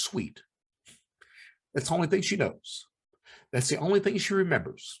knows I'm sweet. That's the only thing she knows. That's the only thing she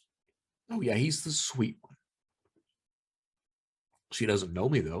remembers. Oh, yeah, he's the sweet one. She doesn't know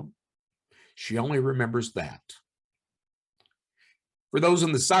me, though. She only remembers that. For those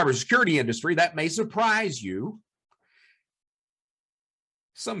in the cybersecurity industry, that may surprise you,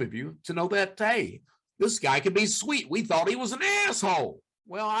 some of you, to know that, hey, this guy can be sweet. We thought he was an asshole.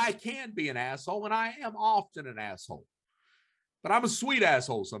 Well, I can be an asshole, and I am often an asshole. But I'm a sweet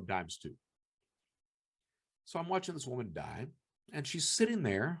asshole sometimes, too. So I'm watching this woman die, and she's sitting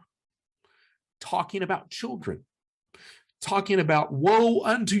there talking about children, talking about woe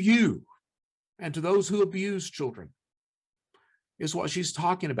unto you and to those who abuse children, is what she's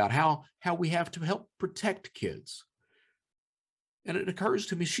talking about, how we have to help protect kids. And it occurs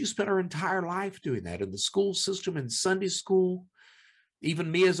to me, she spent her entire life doing that in the school system, in Sunday school.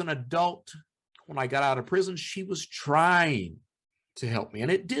 Even me as an adult, when I got out of prison, she was trying to help me. And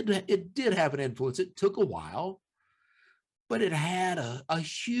it did have an influence. It took a while, but it had a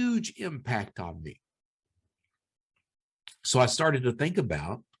huge impact on me. So I started to think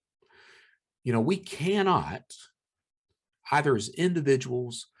about, we cannot, either as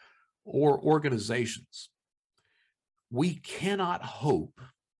individuals or organizations, we cannot hope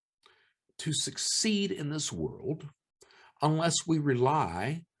to succeed in this world unless we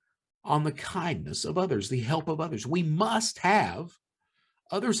rely on the kindness of others, the help of others. We must have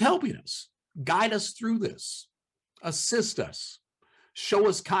others helping us, guide us through this, assist us, show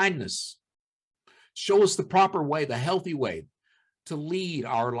us kindness, show us the proper way, the healthy way to lead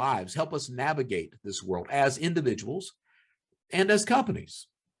our lives, help us navigate this world as individuals and as companies.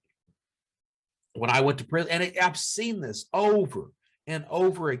 When I went to prison, and I've seen this over and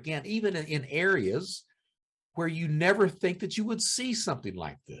over again, even in areas where you never think that you would see something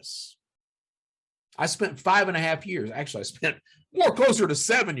like this. I spent 5.5 years. Actually, I spent more closer to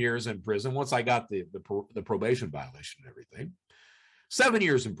 7 years in prison once I got the probation violation and everything. 7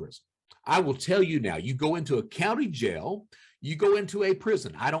 years in prison. I will tell you now, you go into a county jail, you go into a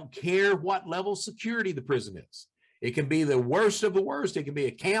prison. I don't care what level of security the prison is. It can be the worst of the worst. It can be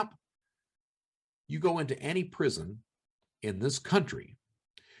a camp. You go into any prison in this country,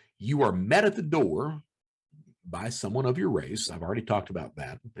 you are met at the door by someone of your race. I've already talked about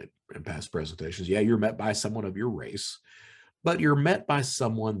that in past presentations. Yeah, you're met by someone of your race, but you're met by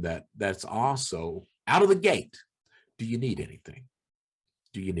someone that's also out of the gate. Do you need anything?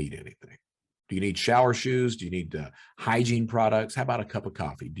 Do you need anything? Do you need shower shoes? Do you need hygiene products? How about a cup of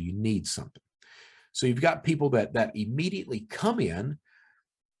coffee? Do you need something? So you've got people that immediately come in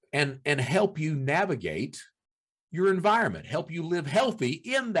and help you navigate your environment, help you live healthy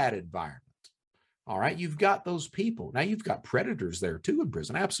in that environment. All right, you've got those people. Now you've got predators there too in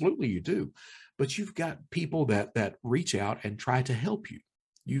prison. Absolutely you do. But you've got people that reach out and try to help you.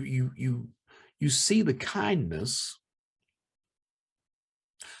 You see the kindness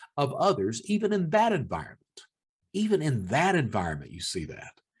of others, even in that environment. Even in that environment, you see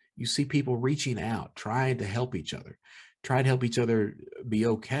that. You see people reaching out, trying to help each other, trying to help each other be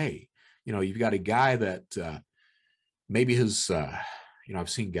okay. You've got a guy that maybe his, I've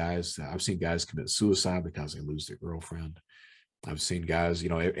seen guys commit suicide because they lose their girlfriend. I've seen guys,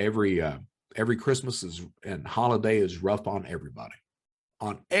 every Christmas and holiday is rough on everybody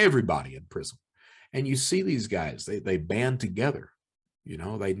in prison. And you see these guys, they band together.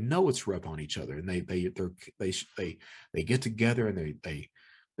 They know it's rough on each other, and they get together and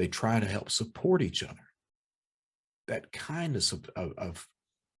they try to help support each other. That kindness of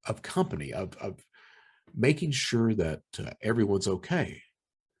company, of making sure that everyone's okay.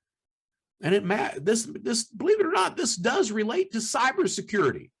 And this, believe it or not, this does relate to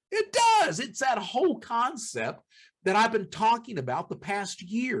cybersecurity. It does. It's that whole concept that I've been talking about the past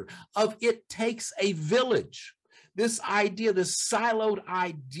year of it takes a village. This idea, this siloed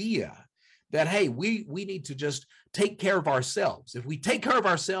idea that, hey, we need to just take care of ourselves. If we take care of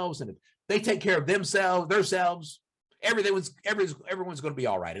ourselves and if they take care of themselves, everyone's going to be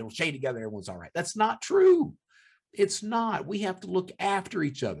all right. It'll chain together. Everyone's all right. That's not true. It's not. We have to look after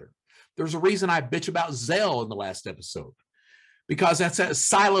each other. There's a reason I bitch about Zelle in the last episode, because that's a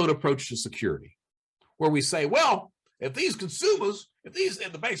siloed approach to security, where we say, well, if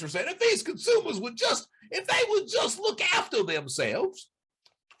the banks are saying, if these consumers would just look after themselves,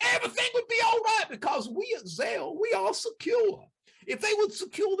 everything would be all right, because we at Zelle, we are secure. If they would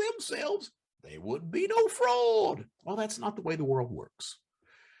secure themselves, there wouldn't be no fraud. Well, that's not the way the world works.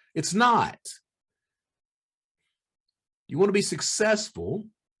 It's not. You want to be successful,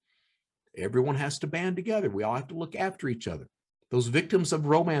 everyone has to band together. We all have to look after each other. Those victims of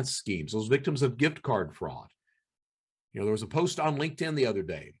romance schemes, those victims of gift card fraud. There was a post on LinkedIn the other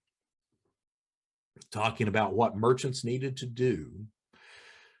day talking about what merchants needed to do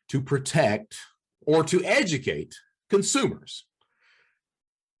to protect or to educate consumers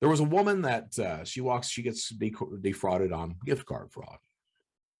There was a woman that she gets defrauded on gift card fraud.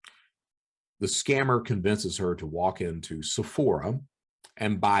 The scammer convinces her to walk into Sephora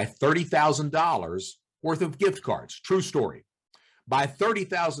and buy $30,000 worth of gift cards. True story. Buy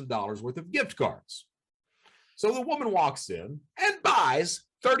 $30,000 worth of gift cards. So the woman walks in and buys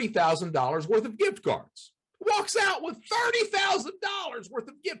 $30,000 worth of gift cards. Walks out with $30,000 worth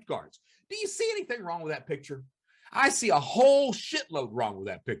of gift cards. Do you see anything wrong with that picture? I see a whole shitload wrong with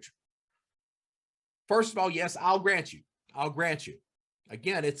that picture. First of all, yes, I'll grant you. I'll grant you.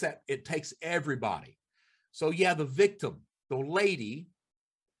 Again, it takes everybody. So yeah, the victim, the lady,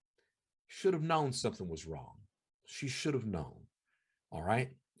 should have known something was wrong. She should have known. All right.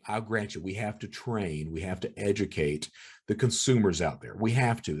 I'll grant you, we have to train, we have to educate the consumers out there. We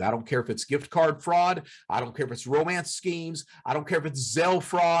have to. I don't care if it's gift card fraud. I don't care if it's romance schemes. I don't care if it's Zelle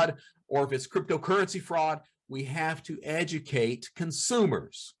fraud or if it's cryptocurrency fraud. We have to educate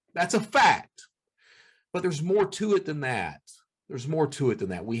consumers. That's a fact. But there's more to it than that. There's more to it than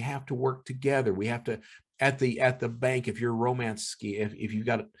that. We have to work together. We have to, at the bank, if you're a romance scheme, if you've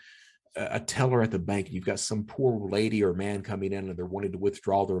got a teller at the bank, you've got some poor lady or man coming in and they're wanting to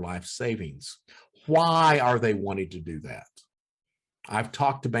withdraw their life savings. Why are they wanting to do that? I've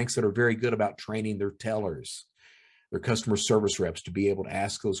talked to banks that are very good about training their tellers, their customer service reps, to be able to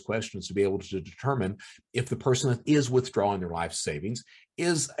ask those questions, to be able to determine if the person that is withdrawing their life savings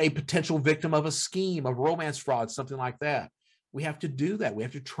is a potential victim of a scheme, of romance fraud, something like that. We have to do that. We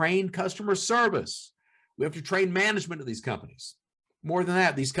have to train customer service. We have to train management of these companies. More than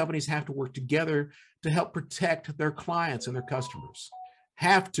that, these companies have to work together to help protect their clients and their customers.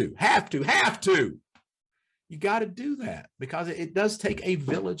 Have to. You got to do that because it does take a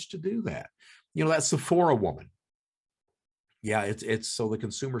village to do that. You know, that Sephora woman. Yeah, it's so the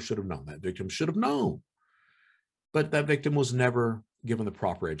consumer should have known. That victim should have known. But that victim was never given the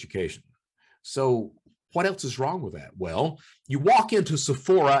proper education. So what else is wrong with that? Well, you walk into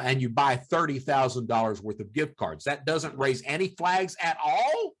Sephora and you buy $30,000 worth of gift cards. That doesn't raise any flags at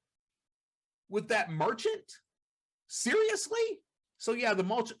all with that merchant? Seriously? So yeah, the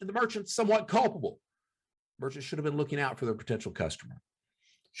merchant's somewhat culpable. Merchant should have been looking out for their potential customer.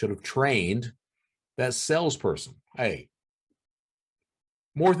 Should have trained that salesperson. Hey,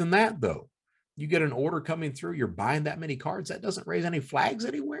 more than that though, you get an order coming through, you're buying that many cards, that doesn't raise any flags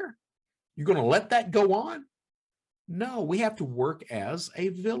anywhere. You're going to let that go on? No, we have to work as a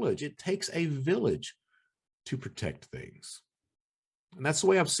village. It takes a village to protect things. And that's the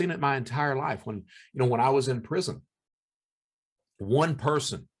way I've seen it my entire life. When I was in prison, one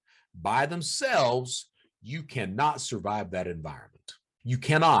person by themselves, you cannot survive that environment. You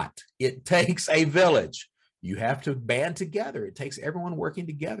cannot. It takes a village. You have to band together. It takes everyone working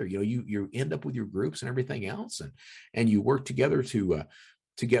together. You end up with your groups and everything else, and you work together to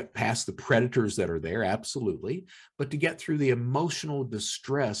get past the predators that are there, absolutely, but to get through the emotional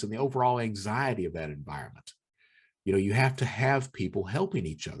distress and the overall anxiety of that environment. You have to have people helping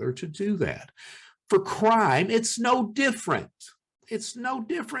each other to do that. For crime, it's no different. It's no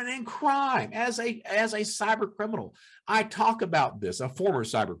different in crime. As a cyber criminal, I talk about this, a former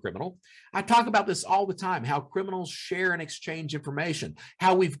cyber criminal. I talk about this all the time, how criminals share and exchange information,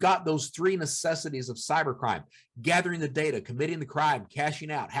 how we've got those three necessities of cybercrime: gathering the data, committing the crime,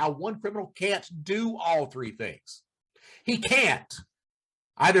 cashing out, how one criminal can't do all three things. He can't.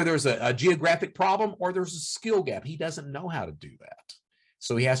 Either there's a geographic problem or there's a skill gap. He doesn't know how to do that.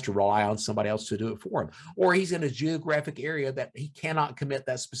 So he has to rely on somebody else to do it for him. Or he's in a geographic area that he cannot commit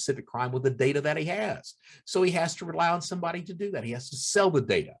that specific crime with the data that he has. So he has to rely on somebody to do that. He has to sell the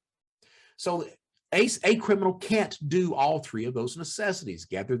data. So a criminal can't do all three of those necessities: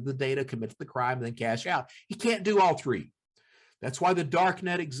 gather the data, commit the crime, and then cash out. He can't do all three. That's why the dark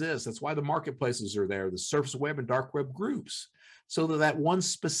net exists. That's why the marketplaces are there, the surface web and dark web groups, so that one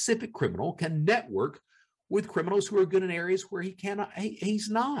specific criminal can network with criminals who are good in areas where he's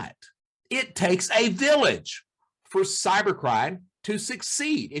not. It takes a village for cybercrime to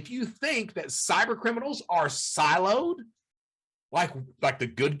succeed. If you think that cyber criminals are siloed, like the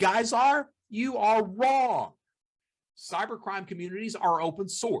good guys are, you are wrong. Cybercrime communities are open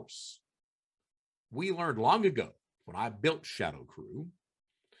source. We learned long ago when I built Shadow Crew,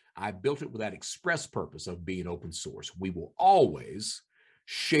 I built it with that express purpose of being open source. We will always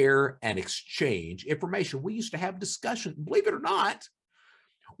share and exchange information. We used to have discussions, believe it or not,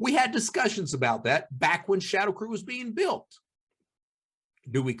 we had discussions about that back when Shadow Crew was being built.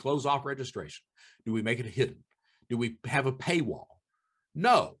 Do we close off registration? Do we make it hidden? Do we have a paywall?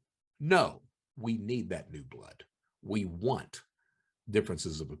 No, we need that new blood. We want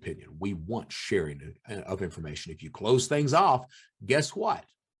differences of opinion. We want sharing of information. If you close things off, guess what?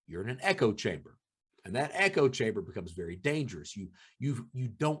 you're in an echo chamber. And that echo chamber becomes very dangerous. You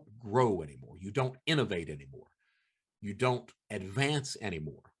don't grow anymore. You don't innovate anymore. You don't advance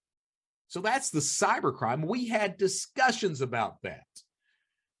anymore. So that's the cybercrime. We had discussions about that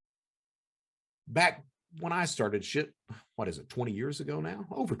back when I started shit. What is it, 20 years ago now?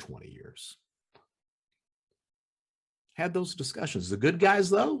 Over 20 years. Had those discussions. The good guys,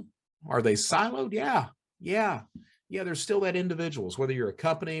 though, are they siloed? Yeah. There's still that individuals, whether you're a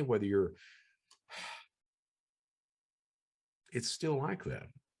company, whether you're, it's still like that.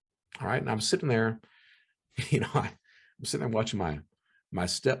 All right. And I'm sitting there, I'm sitting there watching my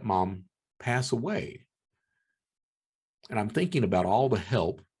stepmom pass away. And I'm thinking about all the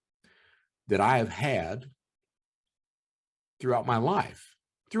help that I have had throughout my life,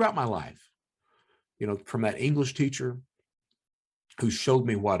 from that English teacher who showed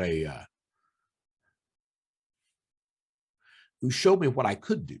me what I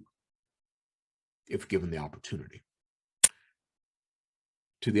could do if given the opportunity,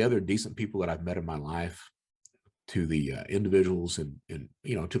 to the other decent people that I've met in my life, to the individuals and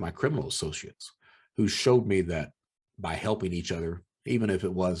to my criminal associates who showed me that by helping each other, even if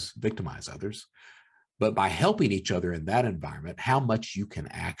it was victimize others, but by helping each other in that environment, how much you can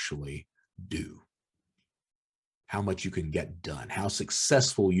actually do, how much you can get done, how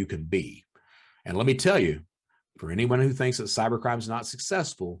successful you can be. And let me tell you, for anyone who thinks that cybercrime is not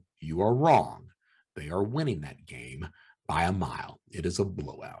successful, you are wrong. They are winning that game by a mile. It is a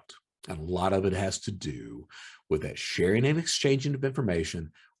blowout. And a lot of it has to do with that sharing and exchanging of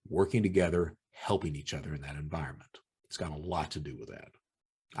information, working together, helping each other in that environment. It's got a lot to do with that.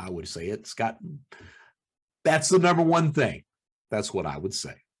 I would say that's the number one thing. That's what I would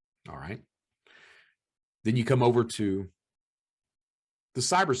say. All right. Then you come over to the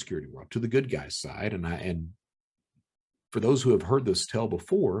cybersecurity world, to the good guys side. And for those who have heard this tell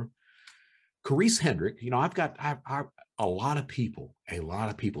before, Carice Hendrick, I've a lot of people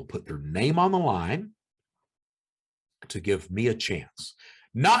put their name on the line to give me a chance,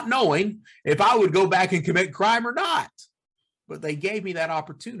 not knowing if I would go back and commit crime or not. But they gave me that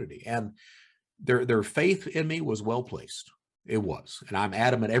opportunity, and their faith in me was well placed. It was, and I'm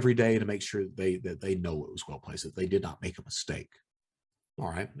adamant every day to make sure that they know it was well placed, that they did not make a mistake. All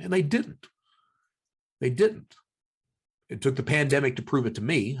right, and they didn't. It took the pandemic to prove it to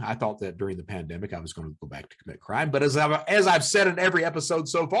me. I thought that during the pandemic I was going to go back to commit crime, but as I've said in every episode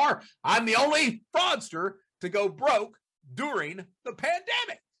so far, I'm the only fraudster to go broke during the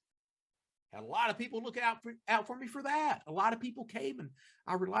pandemic. Had a lot of people looking out for me for that. A lot of people came, and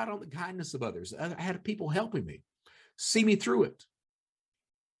I relied on the kindness of others. I had people helping me, see me through it,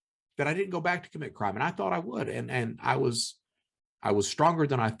 that I didn't go back to commit crime, and I thought I would, and I was stronger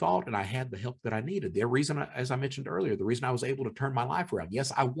than I thought, and I had the help that I needed. The reason, as I mentioned earlier, the reason I was able to turn my life around.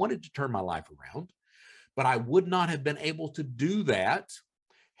 Yes, I wanted to turn my life around, but I would not have been able to do that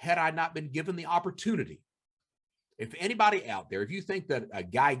had I not been given the opportunity. If anybody out there, if you think that a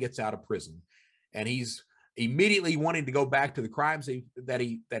guy gets out of prison and he's immediately wanting to go back to the crimes that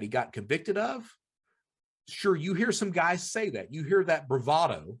he got convicted of, sure, you hear some guys say that. You hear that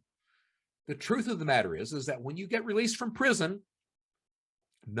bravado. The truth of the matter is that when you get released from prison,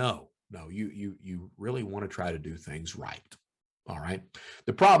 no, you really want to try to do things right. All right.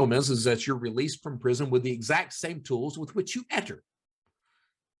 The problem is that you're released from prison with the exact same tools with which you enter.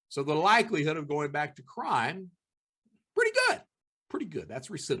 So the likelihood of going back to crime, pretty good. That's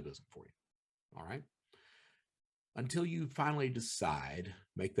recidivism for you. All right. Until you finally decide,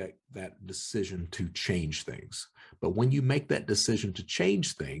 make that decision to change things. But when you make that decision to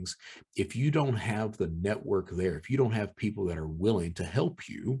change things, if you don't have the network there, if you don't have people that are willing to help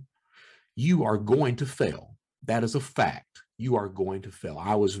you, you are going to fail. That is a fact. You are going to fail.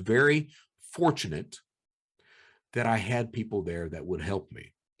 I was very fortunate that I had people there that would help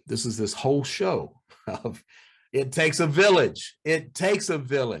me. This is this whole show of it takes a village. It takes a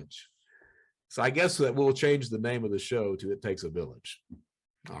village. So I guess that we'll change the name of the show to It Takes a Village.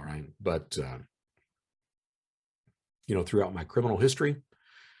 All right. But, throughout my criminal history,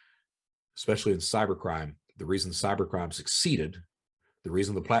 especially in cybercrime, the reason cybercrime succeeded, the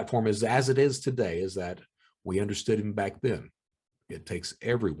reason the platform is as it is today is that we understood even back then. It takes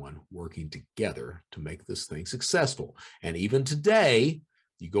everyone working together to make this thing successful. And even today,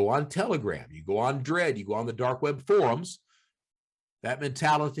 you go on Telegram, you go on Dread, you go on the dark web forums, that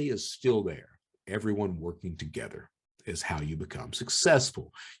mentality is still there. Everyone working together is how you become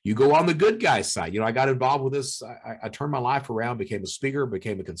successful. You go on the good guy side. I got involved with this. I turned my life around, became a speaker,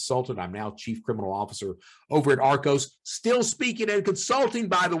 became a consultant. I'm now chief criminal officer over at Arcos, still speaking and consulting,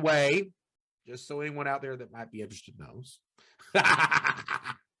 by the way, just so anyone out there that might be interested knows.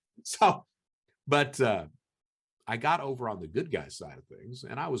 So, but I got over on the good guy side of things,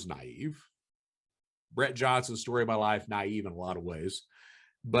 and I was naive. Brett Johnson's story of my life, naive in a lot of ways,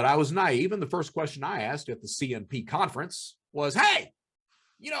 but I was naive. And the first question I asked at the CNP conference was, hey,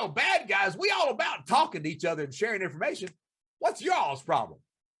 bad guys, we all about talking to each other and sharing information. What's y'all's problem?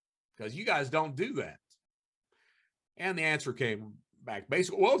 Because you guys don't do that. And the answer came back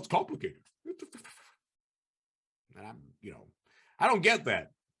basically, well, it's complicated. And I don't get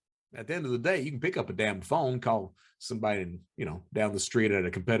that. At the end of the day, you can pick up a damn phone, call somebody, down the street at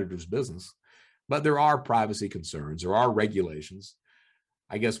a competitor's business. But there are privacy concerns. There are regulations.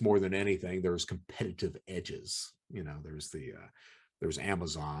 I guess more than anything, there's competitive edges. There's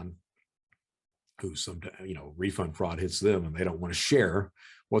Amazon, who sometimes, refund fraud hits them and they don't want to share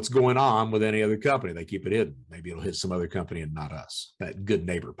what's going on with any other company. They keep it hidden. Maybe it'll hit some other company and not us. That good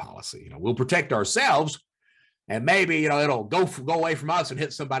neighbor policy. We'll protect ourselves, and maybe, it'll go away from us and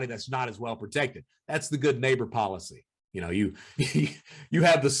hit somebody that's not as well protected. That's the good neighbor policy. You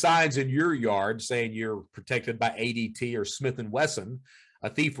have the signs in your yard saying you're protected by ADT or Smith & Wesson. A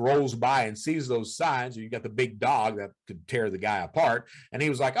thief rolls by and sees those signs, and you got the big dog that could tear the guy apart. And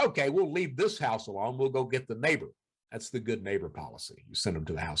he was like, okay, we'll leave this house alone. We'll go get the neighbor. That's the good neighbor policy. You send them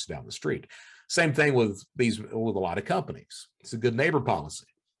to the house down the street. Same thing with a lot of companies. It's a good neighbor policy.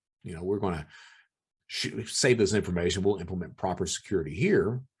 We're going to save this information. We'll implement proper security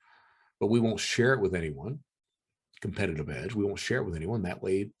here, but we won't share it with anyone. Competitive edge. We won't share it with anyone. That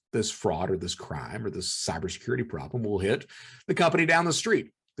way, this fraud or this crime or this cybersecurity problem will hit the company down the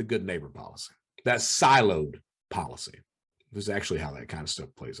street. The good neighbor policy. That siloed policy. This is actually how that kind of stuff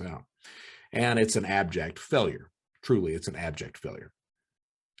plays out. And it's an abject failure. Truly, it's an abject failure.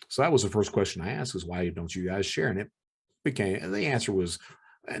 So that was the first question I asked, is why don't you guys share? And the answer was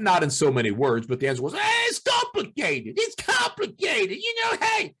not in so many words, but the answer was, hey, it's complicated. It's complicated.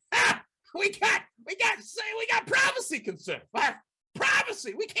 Hey, we got privacy concerns.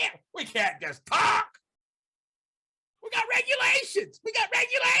 Privacy. We can't just talk. We got regulations.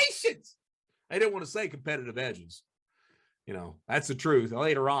 I didn't want to say competitive edges. That's the truth.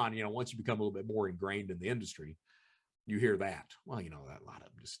 Later on, once you become a little bit more ingrained in the industry, you hear that. Well, that a lot of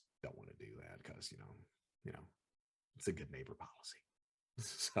them just don't want to do that because, it's a good neighbor policy.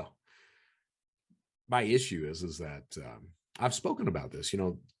 So my issue is that I've spoken about this,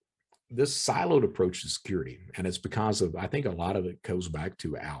 this siloed approach to security. And it's because of, I think a lot of it goes back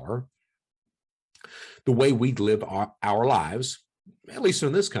to the way we live our lives, at least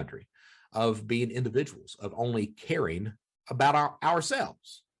in this country, of being individuals, of only caring about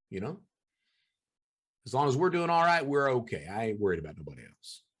ourselves, As long as we're doing all right, we're okay. I ain't worried about nobody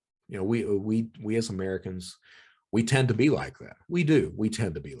else. We as Americans, we tend to be like that. We do. We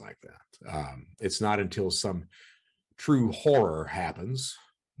tend to be like that. It's not until some true horror happens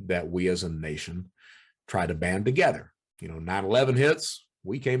that we as a nation try to band together. 9/11 hits,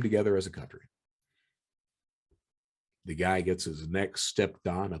 we came together as a country. The guy gets his neck stepped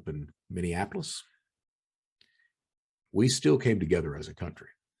on up in Minneapolis. We still came together as a country.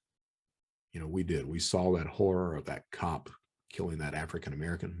 We did. We saw that horror of that cop killing that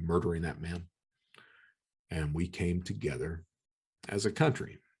African-American, murdering that man. And we came together as a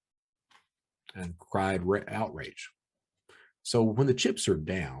country and cried outrage. So when the chips are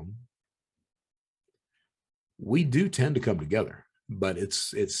down, we do tend to come together, but it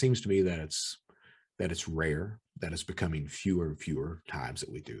seems to me that it's rare, that it's becoming fewer and fewer times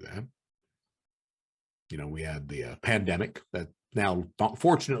that we do that. We had the pandemic that now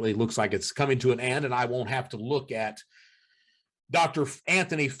fortunately looks like it's coming to an end, and I won't have to look at Dr.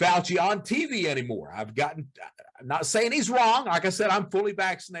 Anthony Fauci on TV anymore. I'm not saying he's wrong. Like I said, I'm fully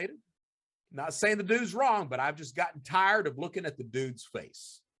vaccinated. Not saying the dude's wrong, but I've just gotten tired of looking at the dude's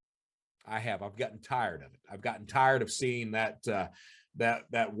face. I've gotten tired of it. I've gotten tired of seeing that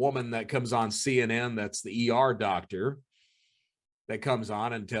woman that comes on CNN, that's the ER doctor, that comes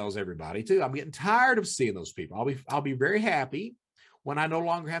on and tells everybody too. I'm getting tired of seeing those people. I'll be very happy when I no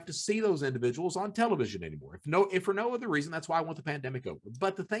longer have to see those individuals on television anymore. If for no other reason, that's why I want the pandemic over.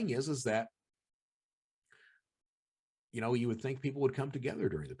 But the thing is that, you would think people would come together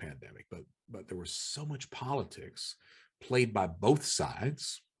during the pandemic, but there was so much politics played by both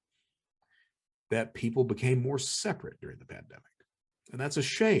sides that people became more separate during the pandemic. And that's a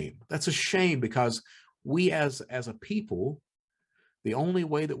shame. That's a shame, because we as a people, the only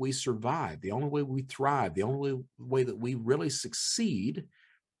way that we survive, the only way we thrive, the only way that we really succeed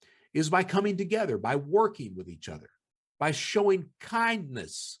is by coming together, by working with each other, by showing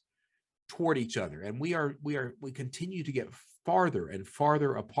kindness toward each other. And we continue to get farther and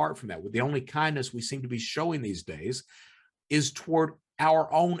farther apart from that. The only kindness we seem to be showing these days is toward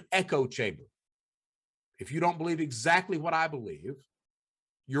our own echo chamber. If you don't believe exactly what I believe,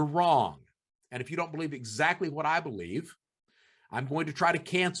 you're wrong. And if you don't believe exactly what I believe, I'm going to try to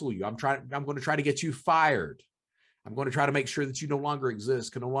cancel you. I'm going to try to get you fired. I'm going to try to make sure that you no longer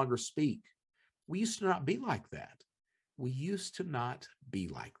exist, can no longer speak. We used to not be like that. We used to not be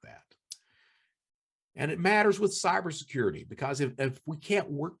like that. And it matters with cybersecurity, because if we can't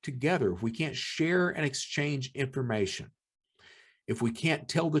work together, if we can't share and exchange information, if we can't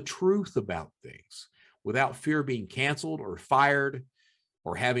tell the truth about things without fear of being canceled or fired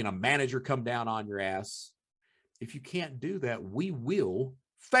or having a manager come down on your ass, if you can't do that, we will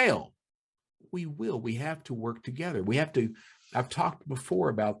fail. We will. We have to work together. We have to. I've talked before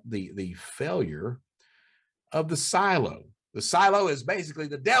about the failure of the silo. The silo is basically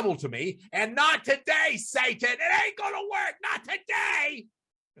the devil to me, and not today, Satan. It ain't going to work. Not today.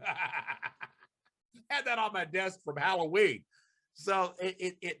 Had that on my desk from Halloween. So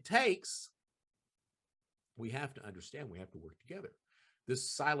it takes, we have to understand, we have to work together.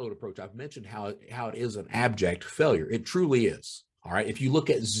 This siloed approach, I've mentioned how it is an abject failure. It truly is. All right. If you look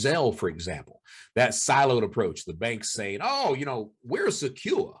at Zelle, for example, that siloed approach, the bank's saying, oh, we're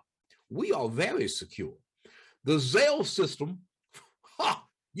secure. We are very secure. The Zelle system,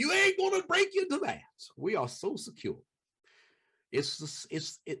 you ain't going to break into that. We are so secure.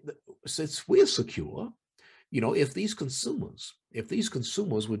 Since we're secure, if these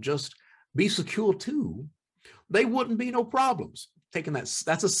consumers would just be secure too, they wouldn't be no problems.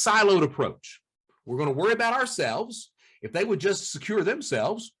 That's a siloed approach. We're going to worry about ourselves. If they would just secure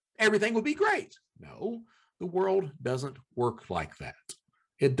themselves, everything would be great. No, the world doesn't work like that.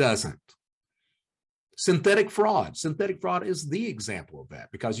 It doesn't. Synthetic fraud is the example of that,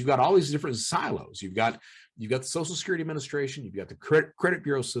 because you've got all these different silos. You've got the Social Security Administration, you've got the credit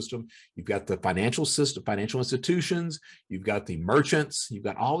bureau system, you've got the financial system, financial institutions, you've got the merchants, you've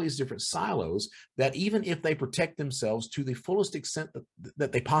got all these different silos that, even if they protect themselves to the fullest extent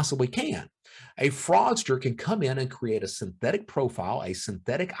that they possibly can, a fraudster can come in and create a synthetic profile, a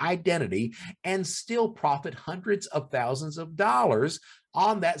synthetic identity, and still profit hundreds of thousands of dollars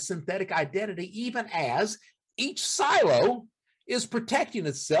on that synthetic identity, even as each silo is protecting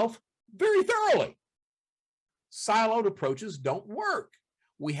itself very thoroughly. Siloed approaches don't work.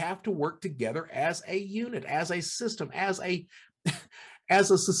 We have to work together as a unit, as a system, as a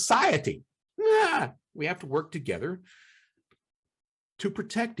society. We have to work together to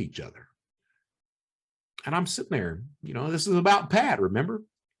protect each other. And I'm sitting there, this is about Pat, remember?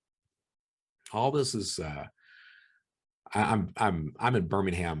 All this is I'm in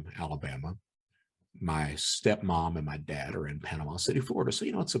Birmingham, Alabama. My stepmom and my dad are in Panama City, Florida. So,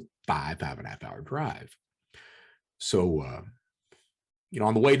 it's a 5.5 hour drive. So,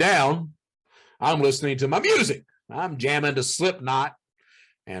 on the way down, I'm listening to my music. I'm jamming to Slipknot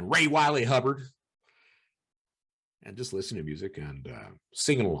and Ray Wiley Hubbard, and just listening to music and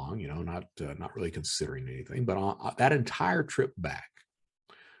singing along, not really considering anything. But that entire trip back,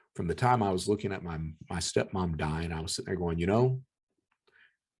 from the time I was looking at my stepmom dying, I was sitting there going,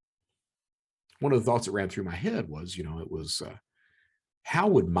 one of the thoughts that ran through my head was, it was, how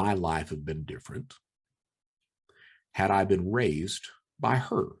would my life have been different had I been raised by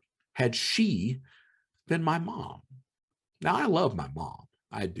her? Had she been my mom? Now, I love my mom.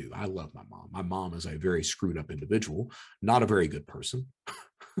 I do. I love my mom. My mom is a very screwed up individual, not a very good person.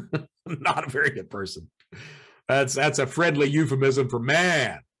 Not a very good person. That's a friendly euphemism for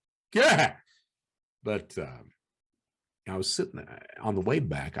man. Yeah. But I was sitting on the way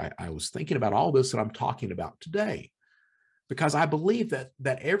back. I was thinking about all this that I'm talking about today, because I believe that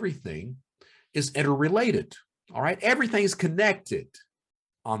everything is interrelated. All right. Everything's connected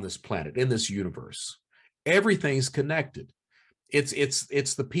on this planet, in this universe. Everything's connected.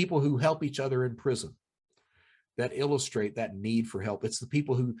 It's the people who help each other in prison that illustrate that need for help. It's the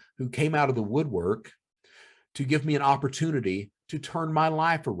people who came out of the woodwork to give me an opportunity to turn my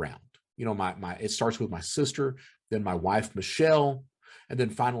life around. It starts with my sister, then my wife, Michelle, and then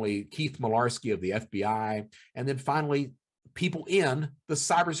finally Keith Malarski of the FBI, and then finally people in the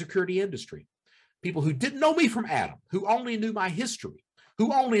cybersecurity industry, people who didn't know me from Adam, who only knew my history,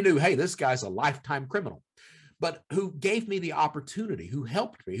 who only knew, hey, this guy's a lifetime criminal, but who gave me the opportunity, who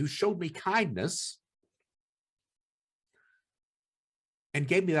helped me, who showed me kindness, and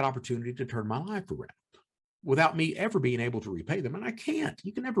gave me that opportunity to turn my life around without me ever being able to repay them. And I can't.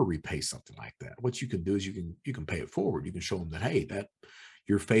 You can never repay something like that. What you can do is you can pay it forward. You can show them that, hey, that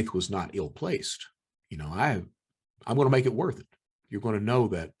your faith was not ill-placed. I'm going to make it worth it. You're going to know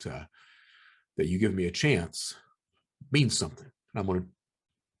that that you give me a chance means something. And I'm going to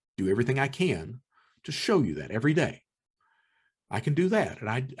do everything I can to show you that every day. I can do that,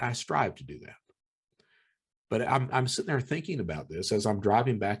 and I strive to do that. But I'm sitting there thinking about this as I'm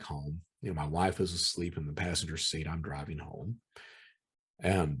driving back home. My wife is asleep in the passenger seat. I'm driving home,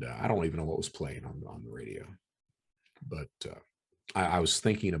 and I don't even know what was playing on the radio. But I was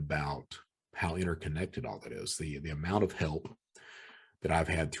thinking about how interconnected all that is. The amount of help that I've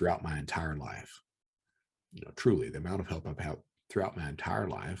had throughout my entire life. Truly, the amount of help I've had throughout my entire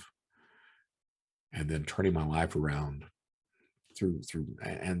life, and then turning my life around through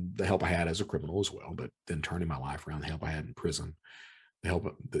and the help I had as a criminal as well, but then turning my life around, the help I had in prison,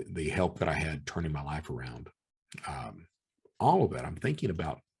 the help that I had turning my life around, all of that. I'm thinking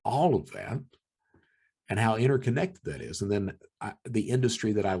about all of that and how interconnected that is. And then the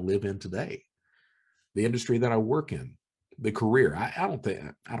industry that I live in today, the industry that I work in, the career. I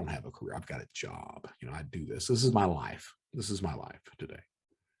don't have a career. I've got a job. I do this. This is my life. This is my life today.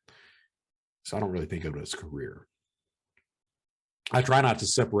 So I don't really think of it as career. I try not to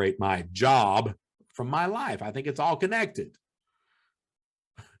separate my job from my life. I think it's all connected,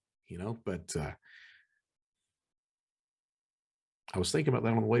 but I was thinking about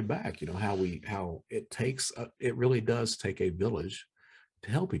that on the way back, how it really does take a village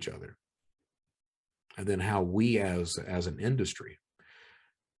to help each other. And then how we as an industry,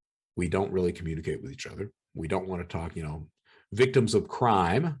 we don't really communicate with each other. We don't want to talk, victims of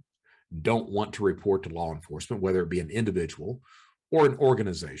crime don't want to report to law enforcement, whether it be an individual or an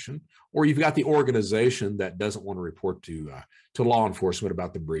organization, or you've got the organization that doesn't want to report to law enforcement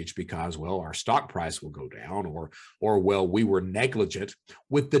about the breach because, well, our stock price will go down, or well, we were negligent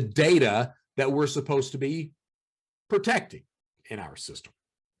with the data that we're supposed to be protecting in our system.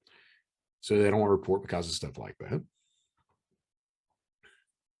 So they don't want to report because of stuff like that.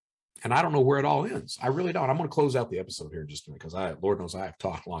 And I don't know where it all ends. I really don't. I'm going to close out the episode here in just a minute because Lord knows I have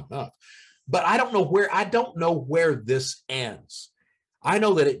talked long enough. But I don't know where this ends. I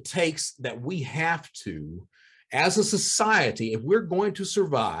know that it takes that we have to, as a society, if we're going to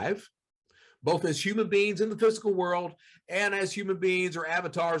survive, both as human beings in the physical world and as human beings or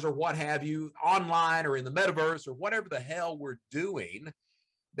avatars or what have you, online or in the metaverse or whatever the hell we're doing,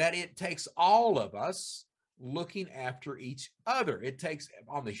 that it takes all of us looking after each other. It takes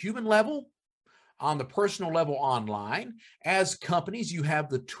on the human level, on the personal level online. As companies, you have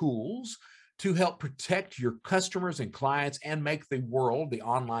the tools to help protect your customers and clients and make the world, the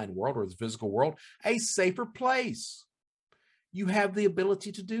online world or the physical world, a safer place. You have the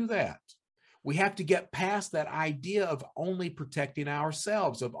ability to do that. We have to get past that idea of only protecting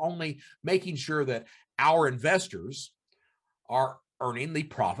ourselves, of only making sure that our investors are earning the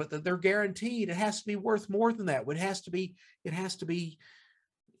profit that they're guaranteed. It has to be worth more than that. We have to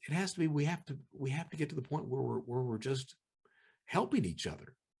get to the point where we're just helping each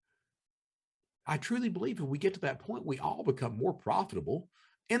other. I truly believe if we get to that point, we all become more profitable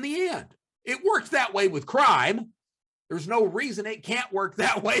in the end. It works that way with crime. There's no reason it can't work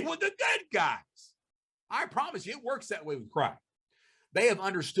that way with the good guys. I promise you, it works that way with crime. They have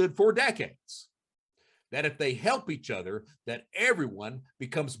understood for decades that if they help each other, that everyone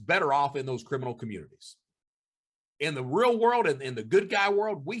becomes better off in those criminal communities. In the real world and in the good guy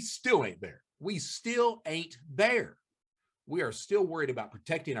world, we still ain't there. We still ain't there. We are still worried about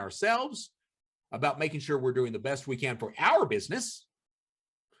protecting ourselves, about making sure we're doing the best we can for our business,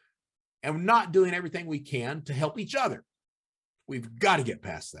 and not doing everything we can to help each other. We've got to get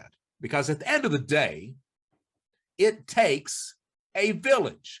past that, because at the end of the day, it takes a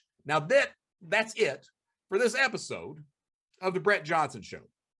village. Now that's it for this episode of the Brett Johnson Show.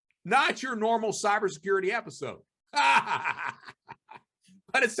 Not your normal cybersecurity episode. But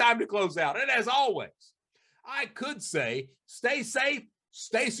it's time to close out. And as always, I could say, stay safe,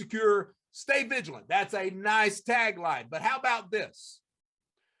 stay secure, stay vigilant. That's a nice tagline. But how about this?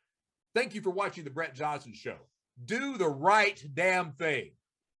 Thank you for watching the Brett Johnson Show. Do the right damn thing.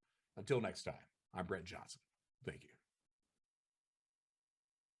 Until next time, I'm Brett Johnson. Thank you.